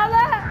 You saw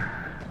that?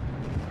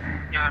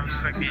 Yeah, I'm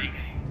spectating.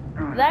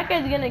 That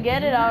guy's gonna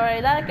get it,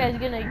 alright. That guy's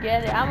gonna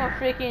get it. I'm a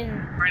freaking.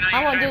 Right now,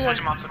 I'm you're gonna trying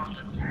do to punch the. him off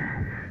the...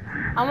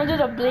 I'm gonna do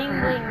the bling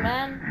bling,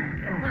 man.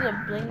 What's a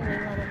bling bling?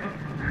 I don't know.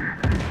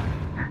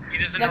 He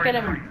doesn't Look know at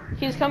him.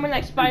 He's coming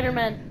like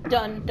Spider-Man.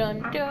 Dun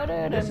dun dun dun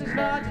dun. This is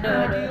not an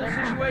ideal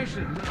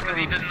situation. Because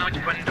he doesn't know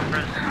which button to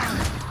press.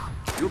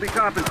 You'll be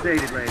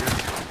compensated later.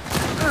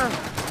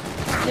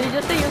 Did he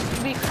just say you're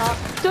to be calm?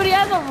 Dude, he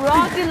has a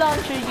rocket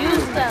launcher.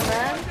 Use that,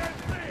 man.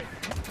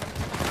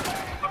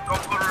 Go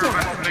for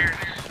revival players.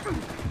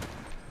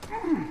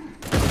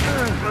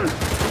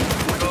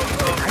 Go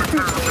for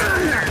revival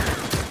players.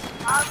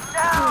 I'm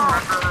down!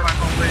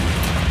 Revival players.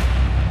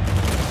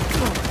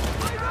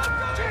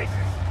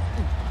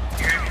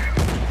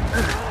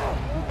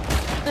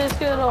 This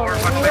good old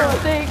little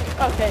thing.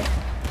 Okay.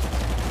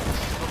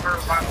 Go for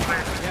revival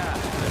players.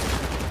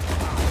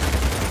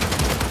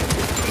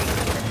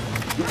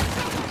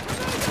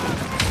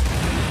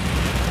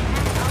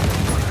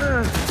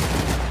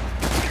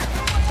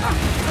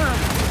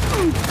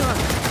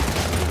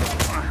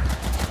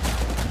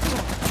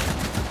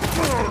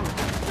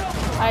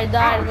 I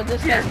died, but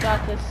this guy's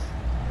got this.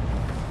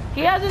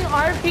 He has an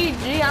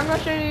RPG. I'm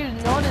not sure if you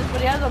noticed,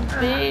 but he has a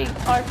big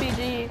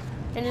RPG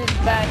in his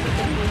back. You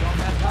can see.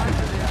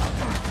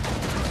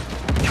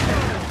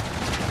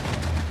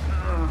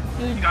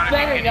 You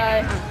better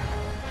die.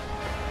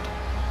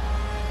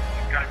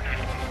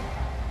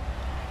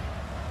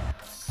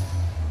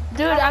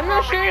 Dude, I'm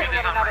not sure.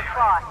 Get another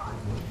try.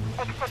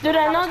 Dude,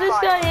 I know this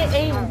guy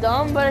ain't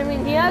dumb, but I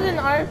mean, he has an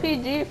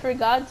RPG for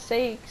God's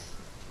sakes.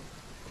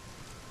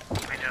 I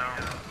know.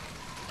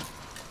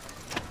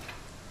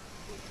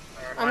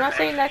 I'm not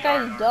saying that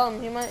guy's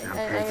dumb. He might.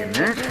 I mean,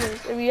 use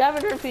it. If you have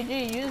an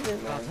RPG, use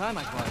it, man. Time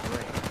I caught a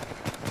break.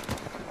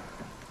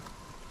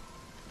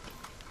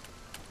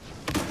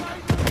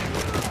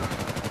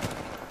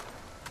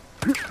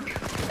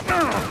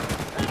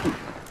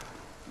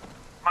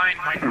 Mine.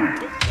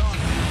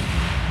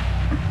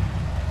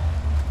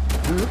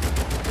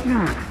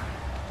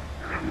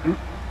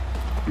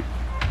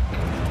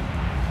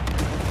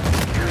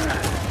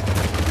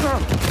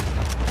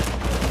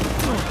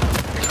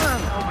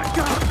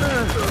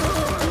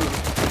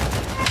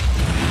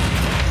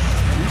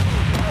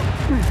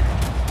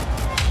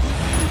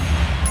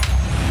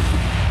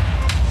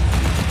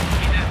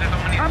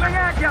 Coming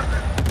at you!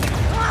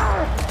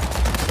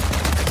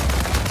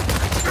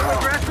 No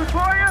aggressive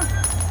for you?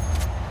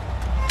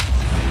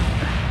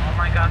 Oh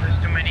my god, there's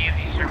too many of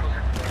these circles.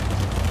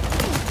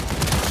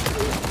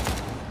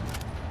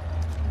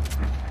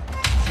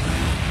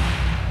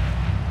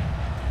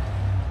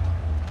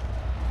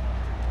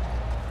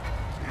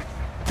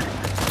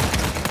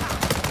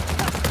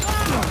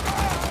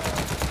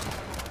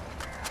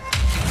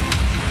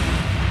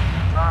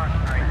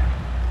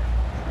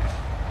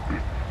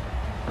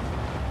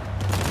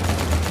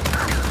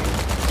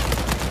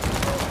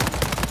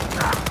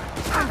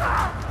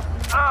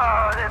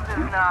 Oh, this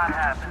is not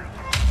happening.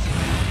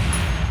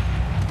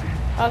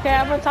 Okay,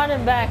 I'm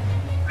returning back.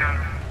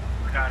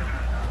 Got him.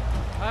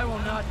 I will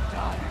not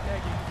die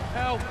begging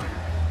help.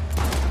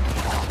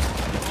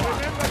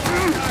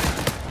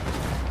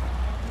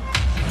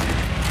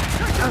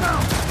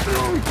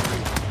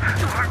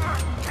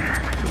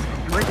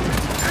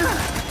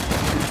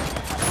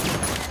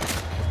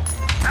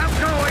 I'm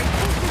going!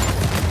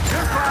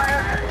 You're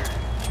fired!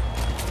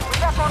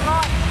 Step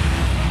online.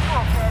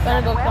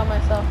 Better go kill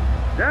myself.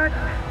 That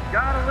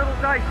got a little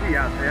dicey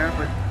out there,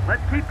 but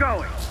let's keep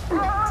going.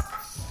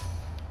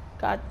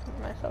 Got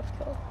myself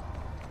killed.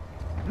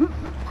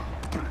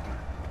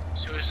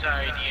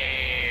 Suicide,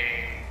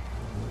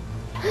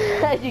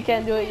 yay. You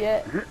can't do it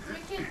yet.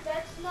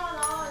 That's not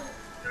on.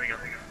 There we go.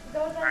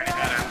 Those Alright, got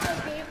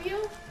it. I gave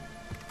you?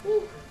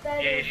 Ooh,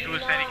 that Yeah, is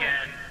suicide not.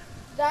 again.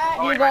 That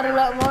Oh, you wait, got wait, a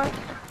lot wait. more.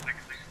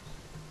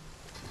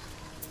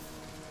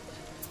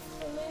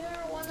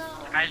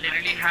 I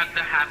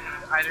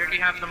literally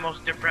have the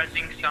most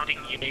depressing sounding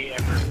EA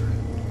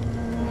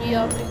ever.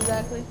 Yup,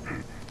 exactly.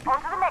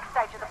 On to the next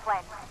stage of the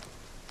plan.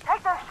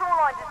 Take those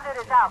shoreline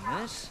deserters out.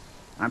 This?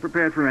 I'm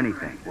prepared for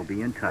anything. We'll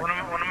be in touch. One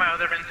of my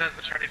other friends has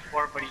Uncharted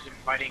 4, but he's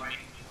inviting me.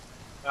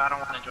 But I don't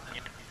want to join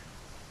it.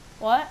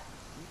 What?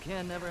 You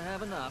can never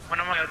have enough. One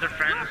of my other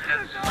friends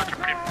has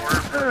Uncharted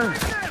 4, but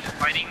he's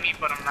inviting me,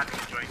 but I'm not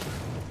going to join.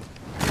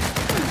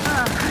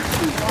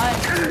 Why?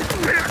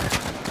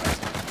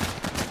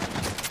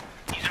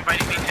 He's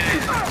inviting me to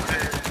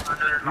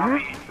another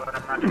lobby, but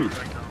I'm not going to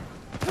join now.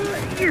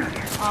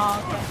 Oh,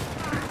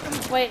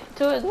 okay. Wait,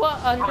 to his what?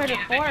 Uncharted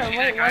 4? did you see Wait,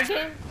 that guy? what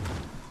game?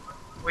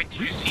 Wait, did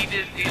you see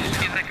this? Did you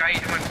see that guy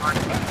in my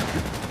body?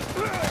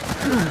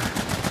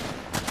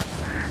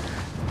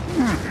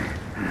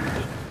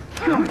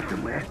 Going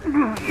somewhere.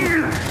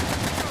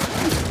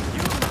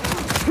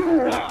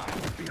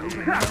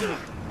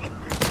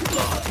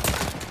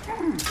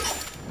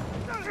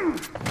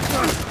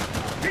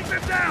 Keep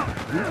it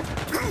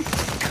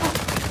down!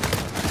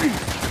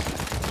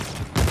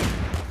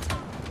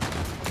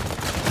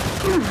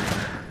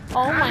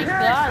 Oh my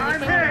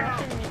god, they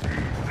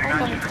came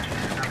rushing me.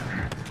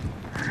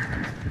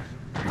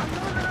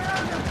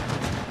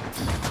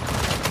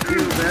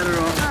 You better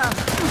off.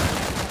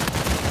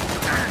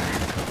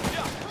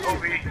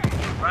 Kobe,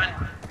 run.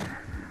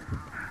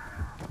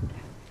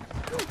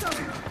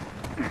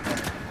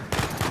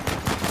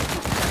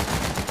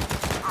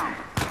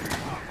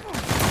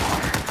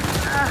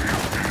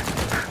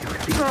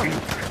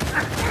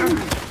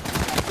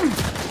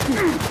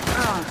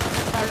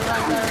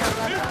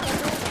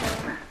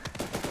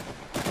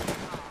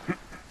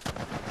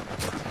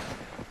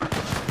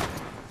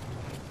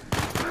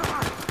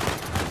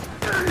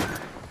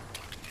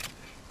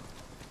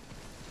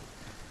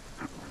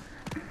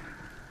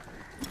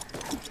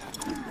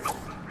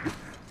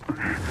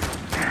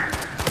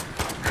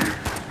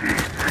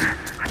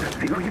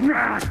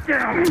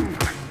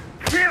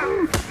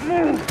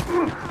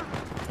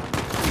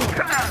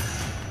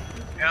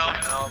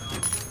 Help.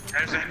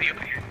 There's a enemy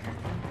over here.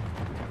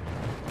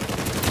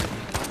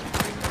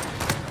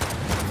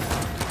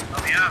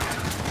 Oh yeah.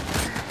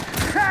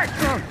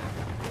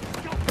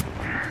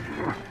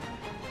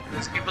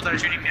 There's people that are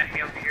shooting at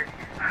me over here.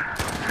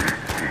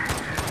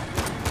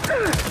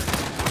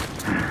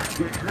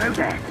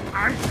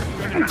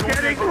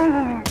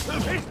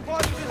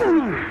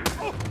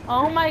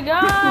 Oh my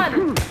god!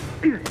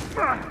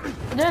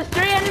 There's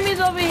 3 enemies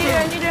over here.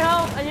 I need your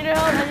help. Oh,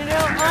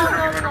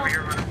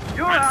 no.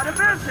 You're out of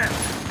business!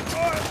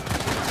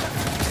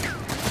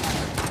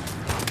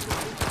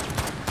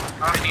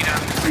 I need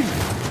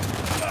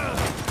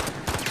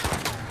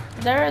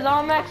There is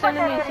all max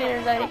enemies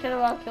here that he could have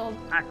all killed.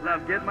 I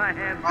love getting my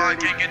hands Oh, I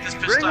dirty. can't get this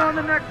pistol Bring on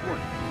the out. next one.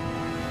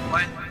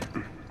 What?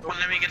 Don't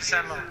let me get this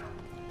ammo.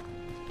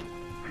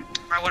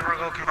 I went to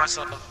go kill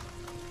myself.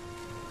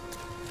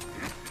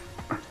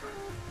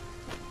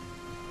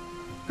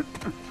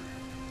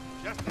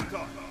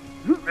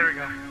 There we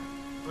go.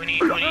 Who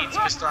needs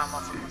pistol ammo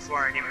from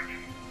before anyway?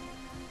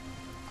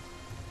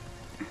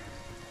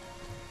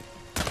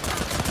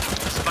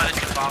 It's about to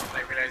jump off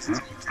and I realized it's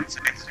only 10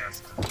 seconds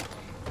left.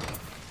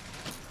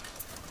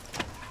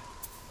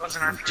 That was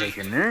an I'm RPG.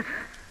 taking this.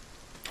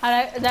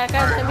 That guy's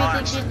let me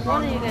think,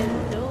 what are you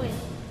guys doing?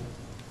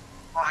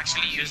 I'll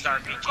actually use the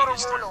RPG Got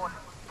this a time. warlord.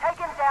 Take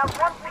him down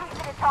one piece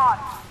at a time.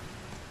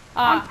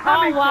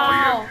 Oh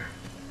wow!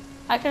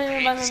 I couldn't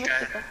even buy my This guy.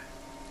 mystical.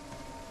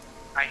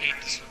 I hate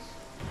this one.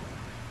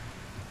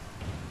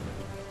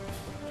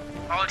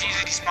 Oh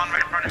Jesus, he spawned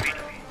right in front of me.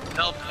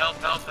 Help.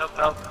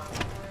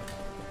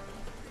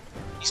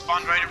 He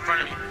spawned right in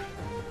front of me.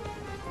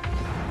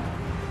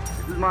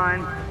 This is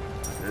mine.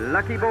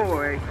 Lucky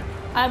boy.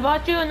 I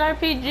bought you an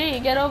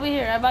RPG. Get over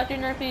here. I bought you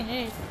an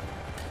RPG.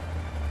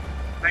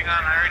 Hang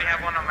on, I already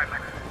have one on my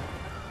back.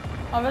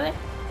 Oh really?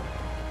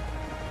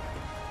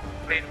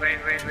 Wait.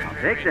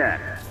 Take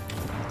that.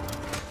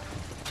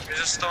 There's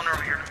a stoner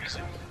over here.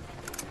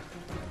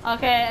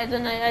 Okay,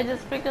 I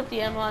just picked up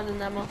the ammo and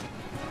the ammo.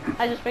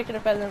 I just picked it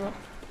up as ammo.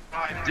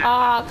 Oh,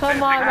 Ah,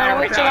 come on, man! I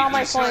wasted all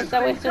my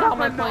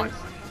points.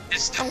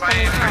 It's I'm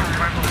defying coming.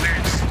 my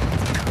clearance.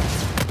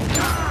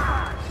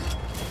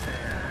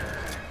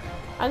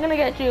 I'm gonna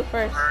get you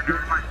first. Or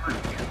never mind.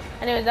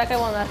 Anyways, that guy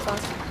won't last long.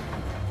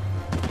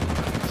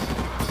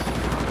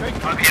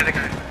 Oh, the other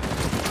guy.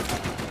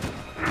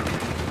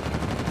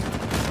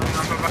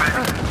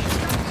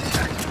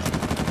 Bye-bye.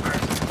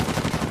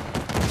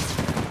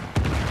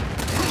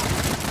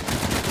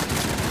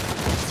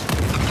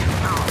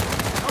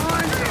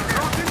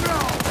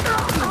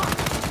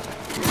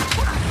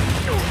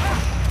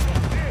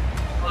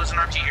 Oh, there's an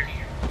RT here.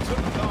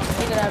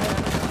 Take it out of here.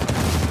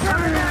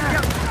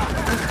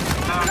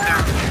 Oh, I'm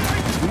down.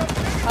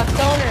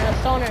 A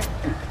stoner.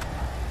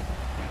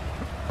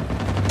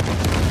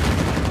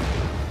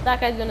 That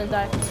guy's gonna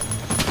die.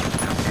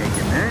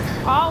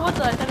 Oh, what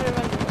the? I can't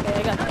remember. Okay,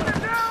 I got him.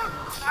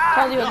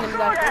 Told you he was gonna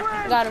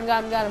die. Got him. I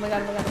got him. I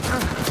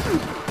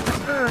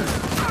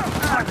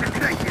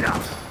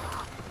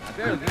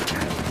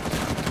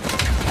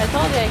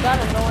told you I got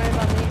him. Don't worry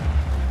about me.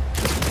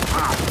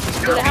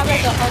 Dude, I have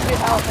like 100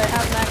 health. I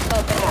have max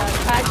health.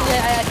 Actually,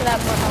 I could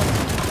have more health.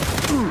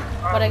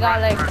 But I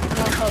got like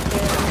no health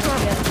here.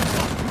 Yeah.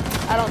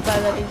 I don't die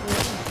that easily.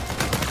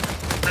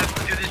 Let's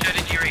do this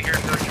strategy right here.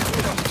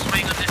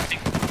 Swing on this thing.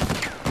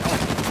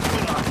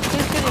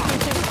 Keep shooting.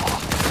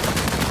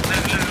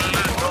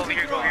 Go over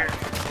here.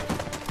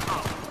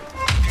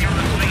 You're on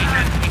the swing,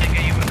 we can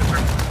get you with the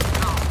purple.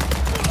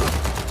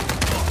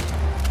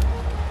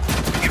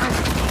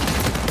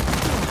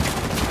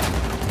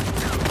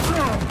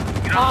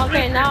 Oh,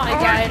 okay, now I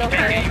died.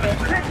 Okay.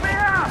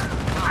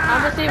 I'm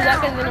gonna see if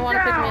that guy's gonna want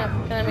to pick me up.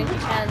 Because I mean, he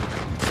can.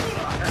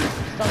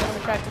 So I'm gonna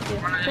practice you.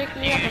 Pick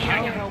me up and I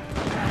can help.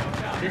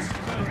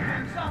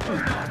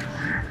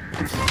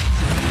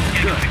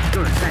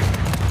 Good, thanks.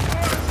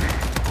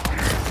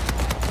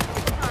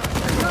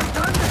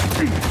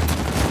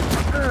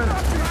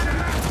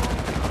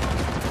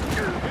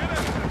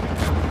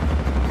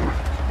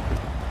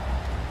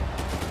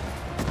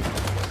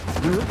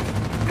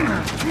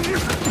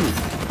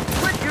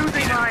 Quit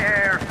using my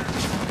hair.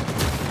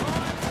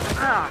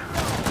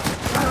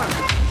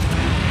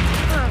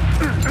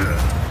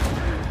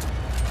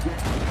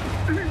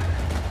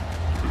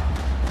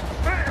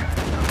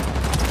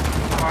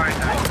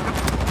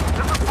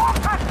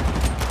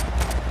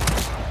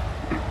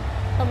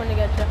 Coming to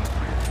get you.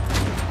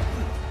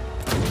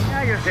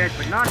 Yeah, you're dead,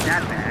 but not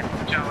that bad.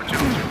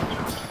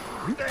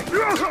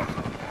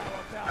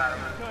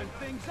 Turn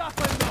things up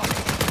a notch.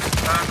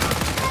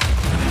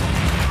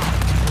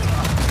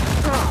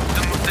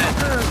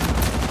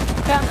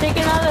 Okay, I'm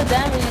taking all the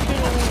damage. You're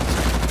shooting me.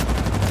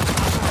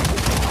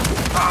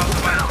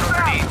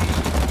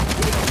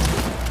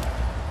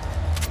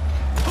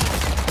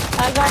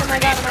 I got him.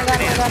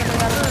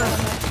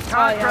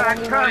 Oh yeah, that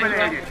means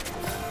Terminated.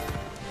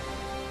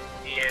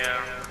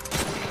 Yeah.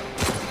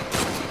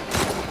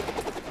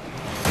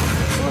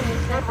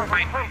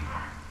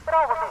 But I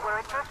wasn't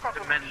worried for a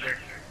second. Defender.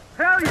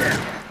 Hell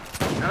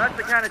yeah! Now that's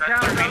the kind of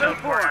challenge I live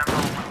for.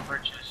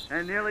 Purchase.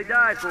 And nearly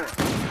died for.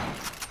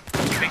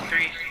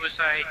 Victory,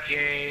 suicide,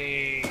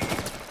 yay.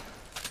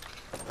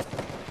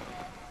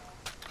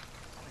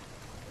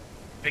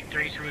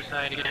 Victory,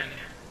 suicide again.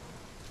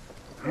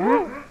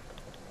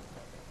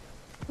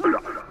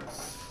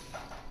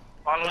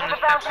 Following the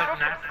steps of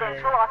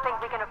Nafbear. I think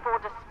we can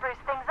afford to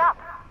spruce things up.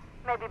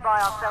 Maybe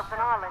buy ourselves an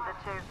island or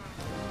two.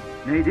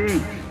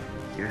 Nadine,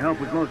 your help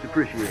was most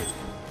appreciated.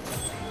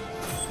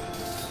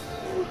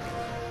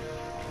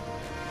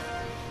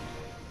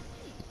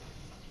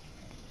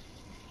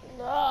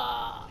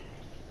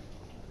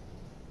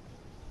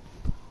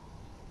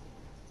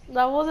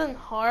 That wasn't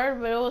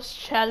hard, but it was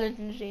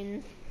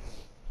challenging.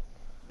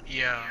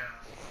 Yeah.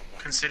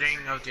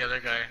 Considering of the other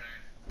guy.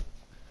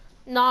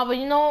 Nah, but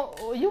you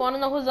wanna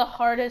know who's the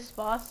hardest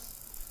boss?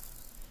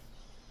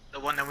 The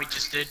one that we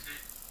just did.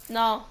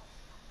 No.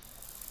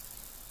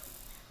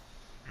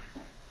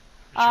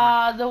 Which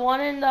one? The one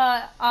in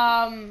the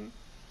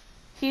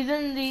he's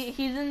in the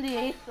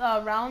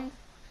 8th round.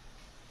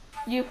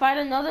 You fight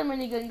another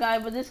minigun guy,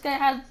 but this guy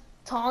has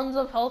tons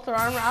of health or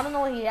armor. I don't know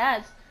what he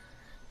has.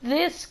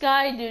 This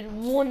guy, dude,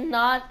 will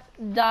not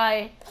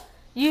die.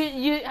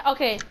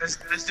 Okay.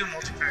 Let's do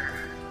multiplayer.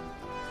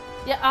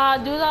 Yeah,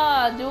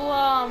 do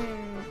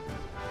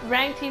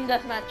rank team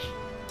deathmatch.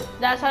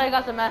 That's how I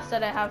got the mask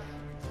that I have.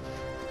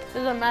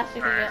 There's a mask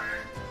you can get.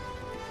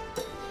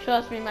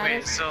 Trust me, man.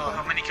 Wait, so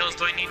how many kills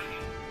do I need?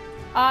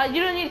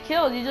 You don't need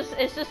kills.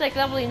 It's just like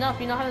leveling up.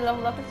 You know how to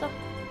level up and stuff.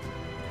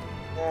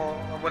 Well,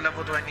 what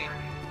level do I need?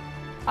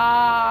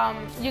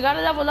 You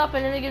gotta level up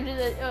and then it gives you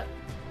the.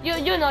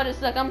 You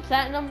notice, like I'm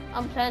platinum.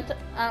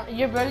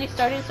 You're barely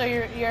starting, so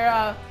you're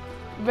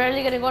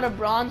barely gonna go to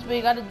bronze, but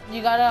you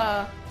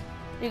gotta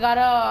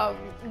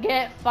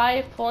get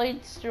 5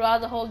 points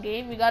throughout the whole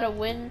game. You gotta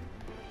win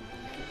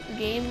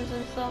games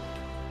and stuff.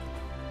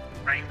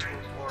 Ranked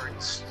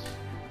rewards.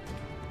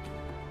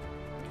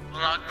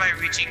 Unlocked by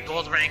reaching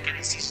gold rank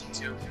in season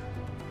 2.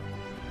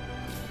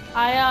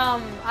 I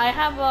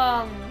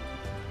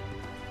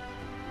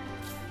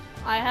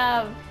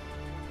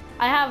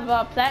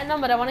have platinum,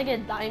 but I want to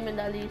get diamond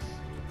at least.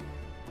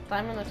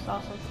 Diamond looks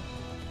awesome.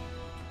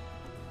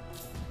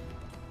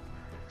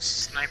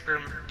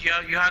 Sniper.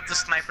 You have the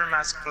sniper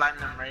mask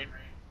platinum, right?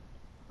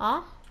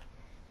 Huh?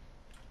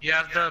 You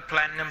have the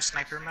platinum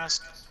sniper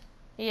mask.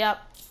 Yep.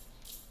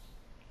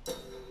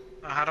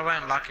 How do I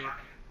unlock it?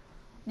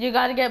 You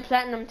gotta get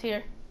platinum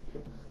tier.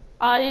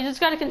 You just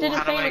gotta continue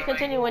Well, playing and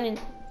continue winning.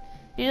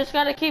 You just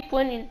gotta keep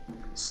winning.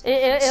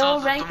 It'll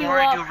rank you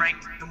up.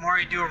 The more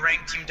I do a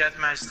rank team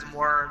deathmatch, the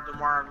more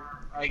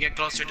I get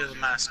closer to the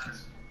mask.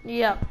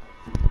 Yep.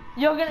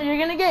 You're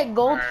gonna get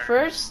gold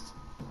first,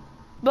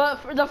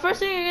 but the first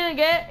thing you're gonna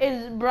get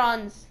is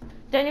bronze.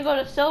 Then you go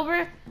to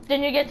silver,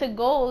 then you get to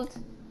gold,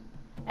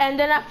 and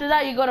then after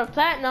that you go to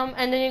platinum,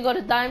 and then you go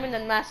to diamond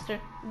and master.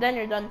 Then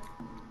you're done.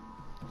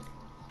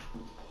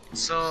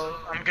 So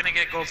I'm gonna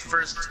get gold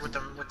first with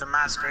the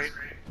mask, right?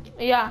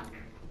 Yeah.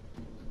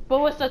 But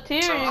with the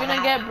tier, So, you're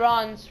gonna get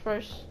bronze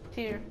first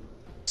tier.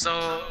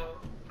 So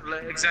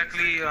like,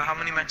 exactly how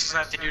many matches I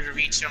have to do to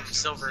reach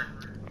silver?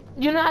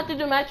 You don't have to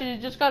do matches. You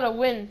just gotta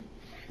win.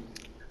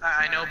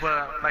 I know,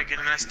 but like an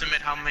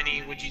estimate, how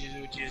many would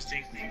you think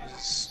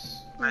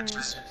is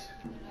matches?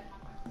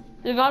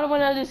 You gotta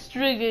win at least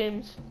 3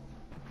 games.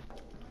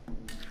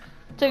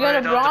 To Well, get a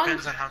it all bronze,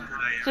 depends on how good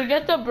I am. to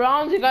get the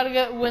bronze, you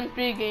gotta win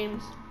 3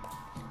 games.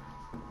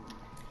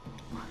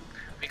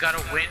 We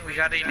gotta win. We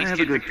gotta at I least have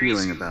get a good victories.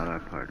 feeling about our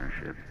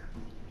partnership.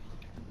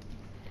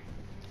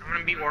 I'm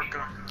gonna beat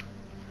Orca.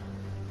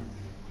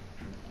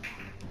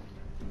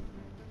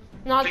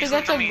 Now to Please get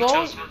don't tell the me you gold,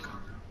 chose Orca.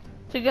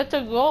 to get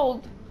the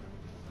gold,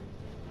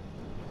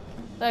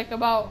 like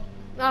about,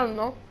 I don't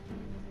know.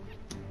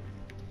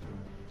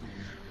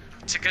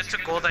 To get to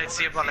gold, I'd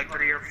say about like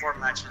 3 or 4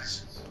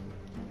 matches.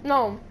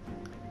 No.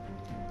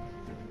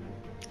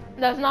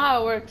 That's not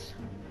how it works.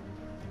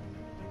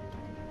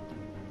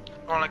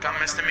 Or like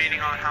I'm estimating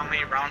on how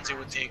many rounds it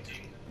would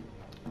take.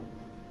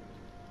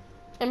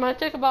 It might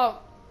take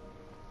about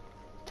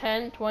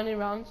 10, 20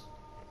 rounds.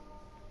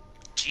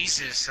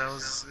 Jesus, I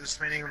was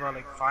estimating about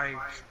like 5.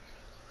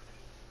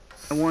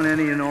 I want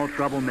any and all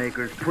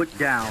troublemakers put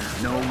down.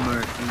 No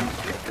mercy.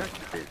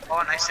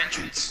 Oh, nice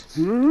entrance.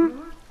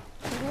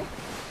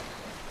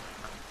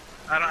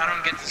 I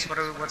don't get this.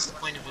 What's the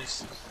point of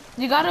this?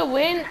 You gotta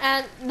win,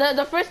 and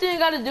the first thing you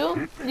gotta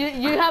do,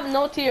 you have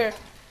no tier.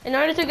 In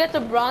order to get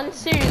the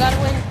bronze tier, you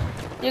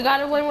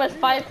gotta win with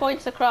 5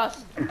 points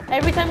across.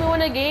 Every time you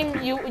win a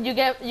game, you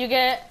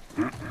get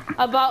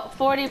about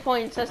 40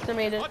 points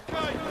estimated.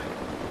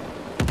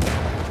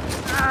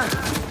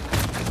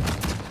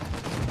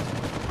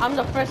 I'm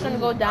the first one to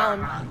go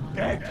down.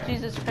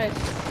 Jesus Christ.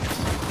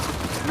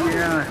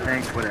 Yeah,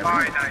 thanks, whatever. Oh,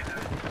 I died.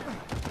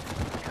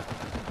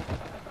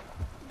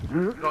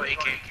 Go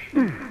AK.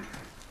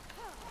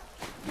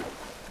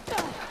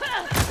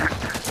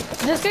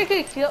 This guy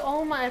could kill.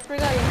 Oh my! I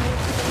forgot.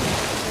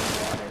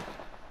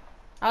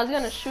 I was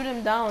gonna shoot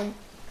him down,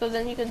 cause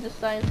then you could just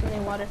die instantly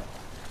in water.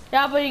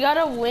 Yeah, but you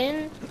gotta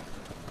win.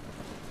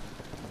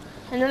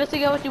 In order to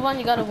get what you want,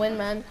 you gotta win,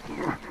 man.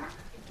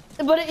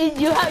 But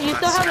you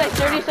still have like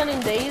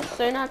 30-something days,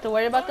 so you don't have to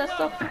worry about that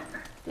stuff.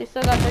 You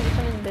still got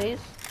 30-something days.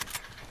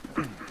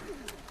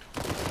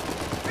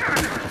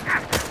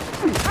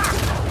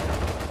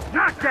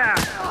 Knockdown!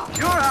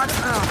 You're out!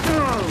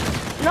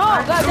 No,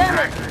 god damn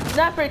it!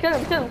 Nafbear, kill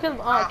him! Kill him!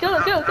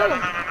 Kill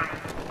him!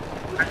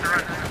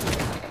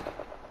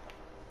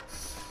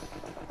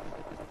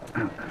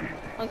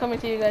 I'm coming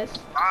to you guys.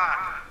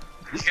 Ah,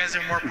 these guys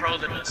are more pro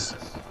than us.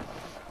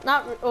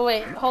 Oh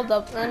wait, hold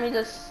up. Let me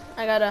just.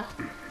 I gotta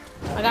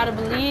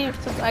believe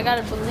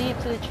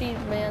to achieve,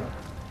 man.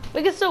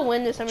 We can still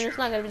win this. I mean, it's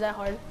not gonna be that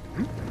hard.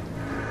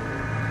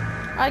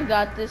 I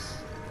got this.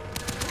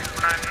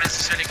 We're not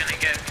necessarily gonna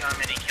get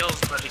any kills,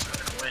 but at least we're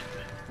gonna win.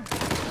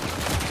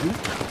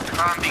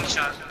 Oh, I'm being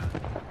shot.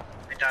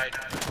 I died.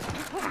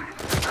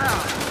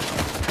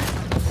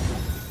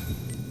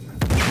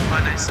 Oh,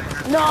 nice.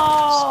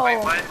 No! Wait,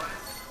 what?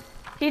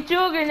 He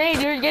threw a grenade.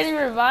 You're getting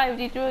revived.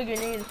 He threw a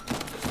grenade.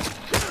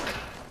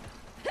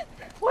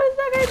 What is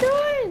that guy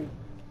doing?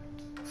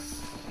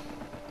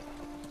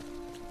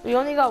 We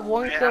only got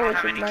 1 kill, which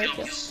is my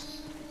kill.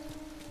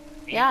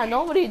 Yeah,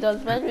 nobody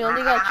does, man. We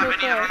only got 2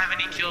 kills. I don't have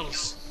any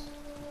kills.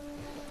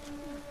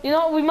 You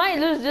know, we might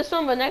lose this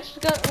one, but next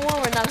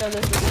one we're not gonna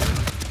lose this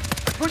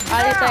one.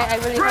 I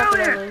really hope we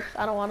don't lose.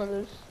 I don't want to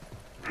lose.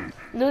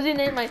 Losing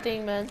ain't my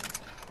thing, man.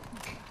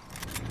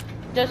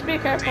 Just be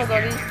careful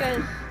though, these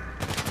guys.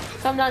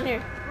 Come down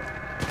here.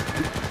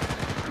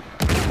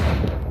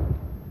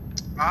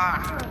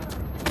 Ah.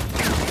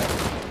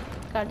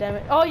 God damn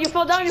it. Oh, you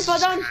fell down, you fell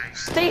down.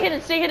 Stay hidden,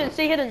 stay hidden,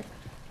 stay hidden.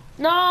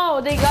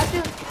 No, they got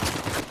you.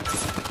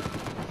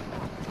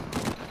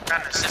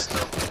 Got an assist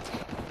though.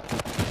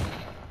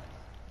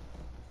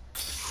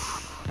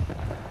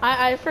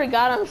 I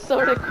forgot I'm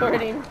still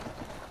recording.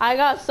 I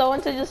got so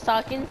into just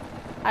talking,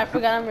 I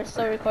forgot I'm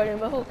still recording,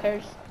 but who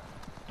cares?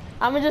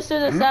 I'm gonna just do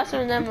this last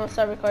one and then we'll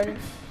start recording.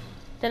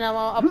 Then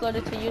I'll upload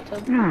it to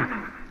YouTube.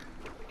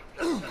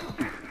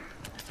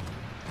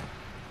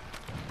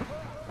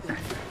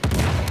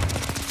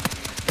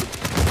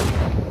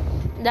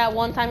 That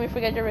one time you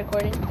forget you're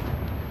recording.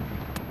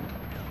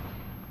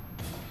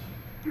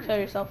 Show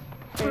yourself.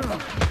 Show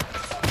yourself.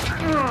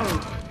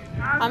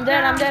 I'm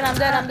dead, I'm dead, I'm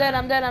dead, I'm dead,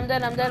 I'm dead, I'm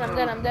dead, I'm dead, I'm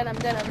dead, I'm dead, I'm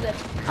dead, I'm dead.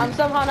 I'm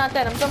somehow not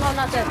dead, I'm somehow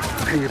not dead.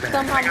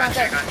 Somehow I'm not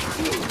dead.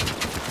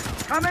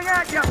 Coming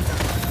at you!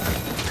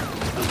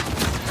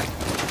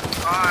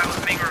 Oh, I was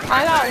being revived.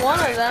 I got one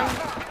of them.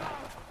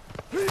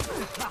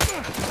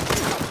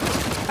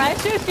 I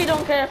seriously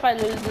don't care if I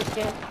lose this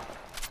game.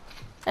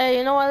 Hey,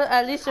 you know what?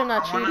 At least they're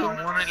not cheating.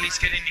 I want to at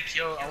least get any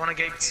kill. I want to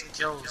get some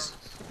kills.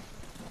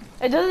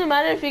 It doesn't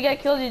matter if you get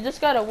killed, you just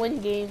gotta win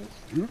games.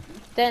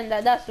 Then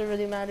that's what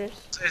really matters.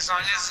 As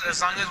long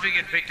as we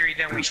get victory,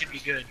 then we should be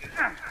good.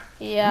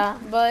 Yeah,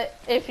 but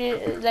if you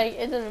like,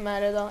 it doesn't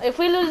matter though. If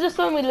we lose this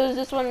one, we lose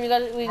this one. We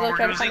go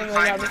try to find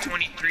another lobby.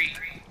 23.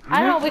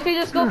 I know we could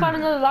just go find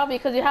another lobby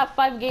because you have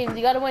 5 games.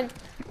 You gotta win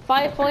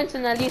 5 points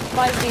in at least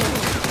 5 games.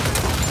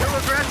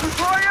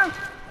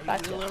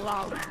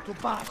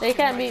 Gotcha. They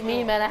can't beat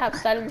me, man. I have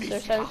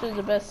silencer. Silencer is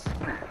the best.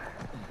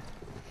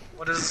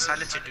 What does the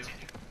silencer do?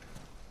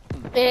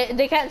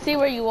 They can't see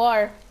where you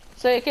are,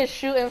 so it can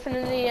shoot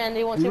infinitely and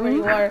they won't see where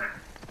you are.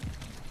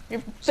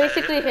 You're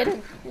basically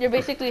hidden. You're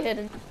basically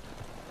hidden.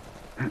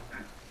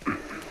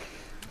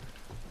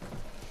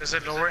 Does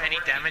it lower any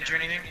damage or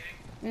anything?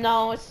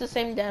 No, it's the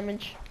same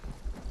damage.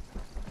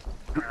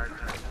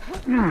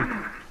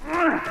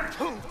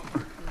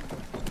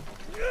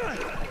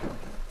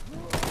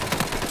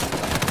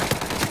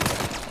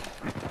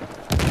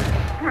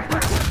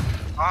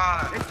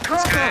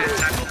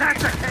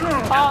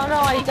 Oh no,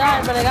 I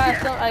died, but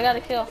I got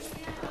a kill.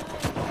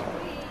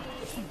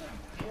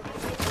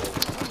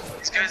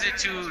 These guys are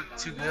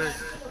too good.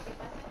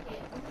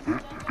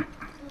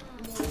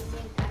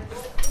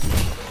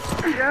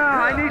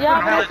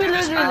 Yeah, but if we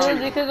lose,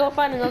 we could go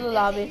find another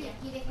lobby.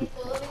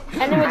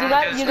 Anyways,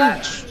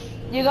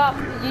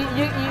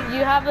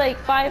 you have like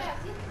 5.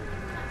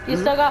 You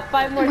still got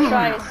 5 more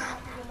tries.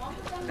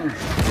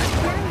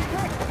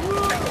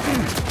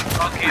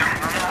 Okay, I'm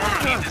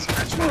gonna leave this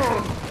match.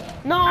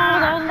 No,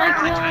 that was my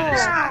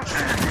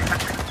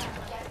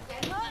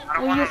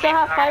kill. Well, you still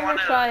have 5 more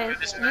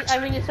tries. I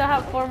mean, you still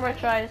have 4 more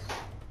tries.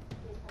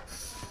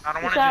 I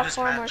don't You want still to do have this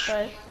 4 more match.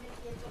 tries.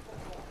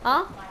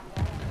 Huh?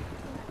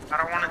 I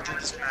don't want to do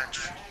this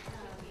match.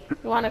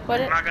 You want to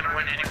quit it? I'm not gonna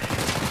win anyway.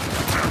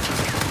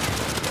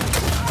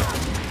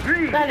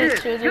 That is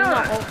true. There's no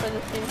hope for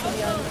this team, to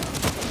be honest.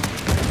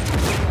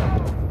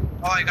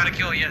 Oh, I got a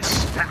kill,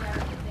 yes. I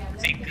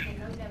think.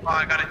 Oh,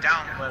 I got it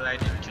down, but I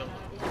didn't kill it.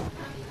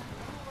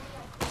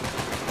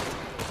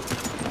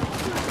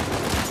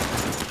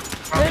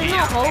 There's no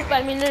hope.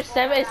 I mean, it's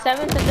 7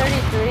 to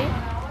 33.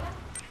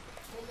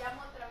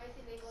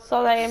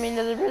 So, like, I mean,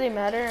 does it really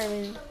matter? I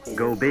mean,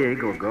 Go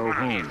big or go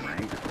home,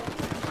 right?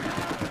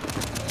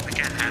 I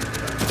can't handle it.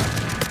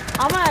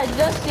 I'm gonna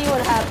just see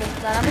what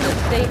happens, man. I'm gonna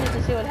just stay here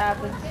to see what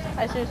happens.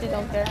 I seriously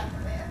don't care.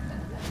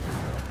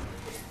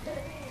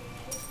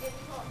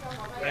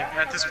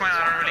 At this point, I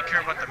don't really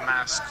care about the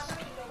mask.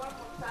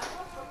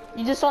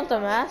 You just want the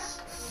mask?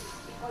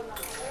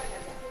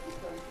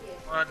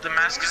 The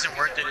mask isn't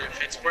worth it.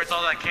 If it's worth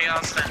all that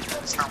chaos, then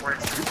it's not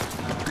worth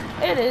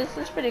it. It is.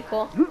 It's pretty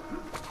cool.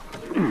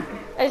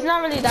 It's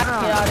not really that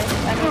chaotic.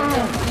 I mean,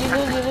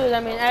 you lose. I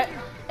mean,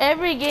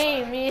 every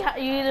game you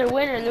either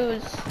win or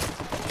lose.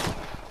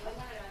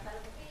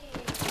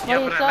 Yeah,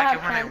 you but I still like have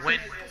it when I chances. win.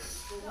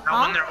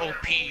 Not when they're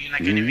OP and I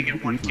can't even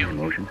get 1 kill.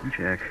 Motion in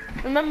check.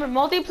 Remember,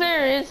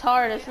 multiplayer is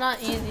hard. It's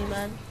not easy,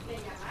 man.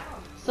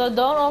 So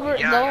don't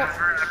Yeah,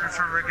 I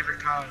prefer regular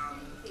COD.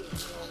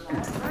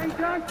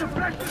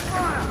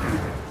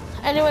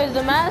 Anyways,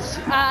 the mask.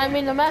 I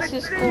mean, the mask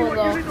is cool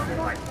though. It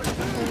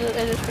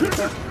is pretty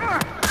cool.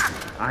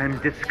 I'm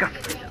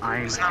disgusted.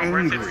 I'm It's not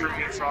worth it angry. for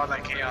me for all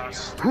that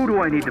chaos. Who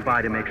do I need to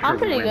buy to make sure I'm we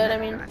pretty win good. I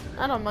this mean, time?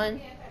 I don't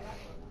mind.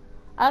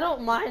 I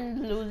don't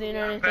mind losing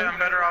or anything. I'm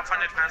better off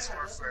on Advanced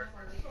Warfare.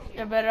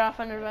 You're better off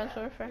on Advanced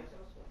Warfare.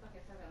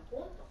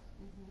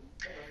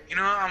 You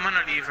know what? I'm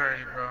gonna leave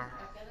early, bro.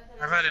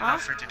 I've had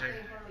enough for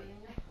today.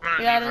 I'm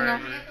gonna Yeah, I leave don't know.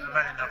 early.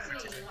 I've had enough for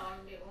today.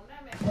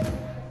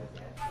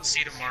 We'll see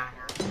you tomorrow.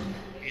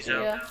 Peace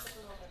out. Yeah.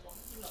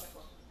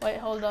 Wait,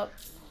 hold up.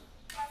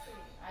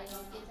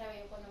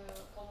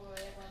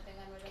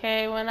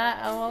 Okay, when no,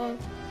 I'm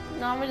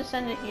gonna just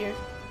send it here.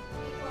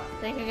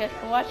 Thank you guys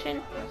for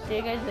watching. I'll see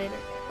you guys later.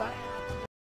 Bye.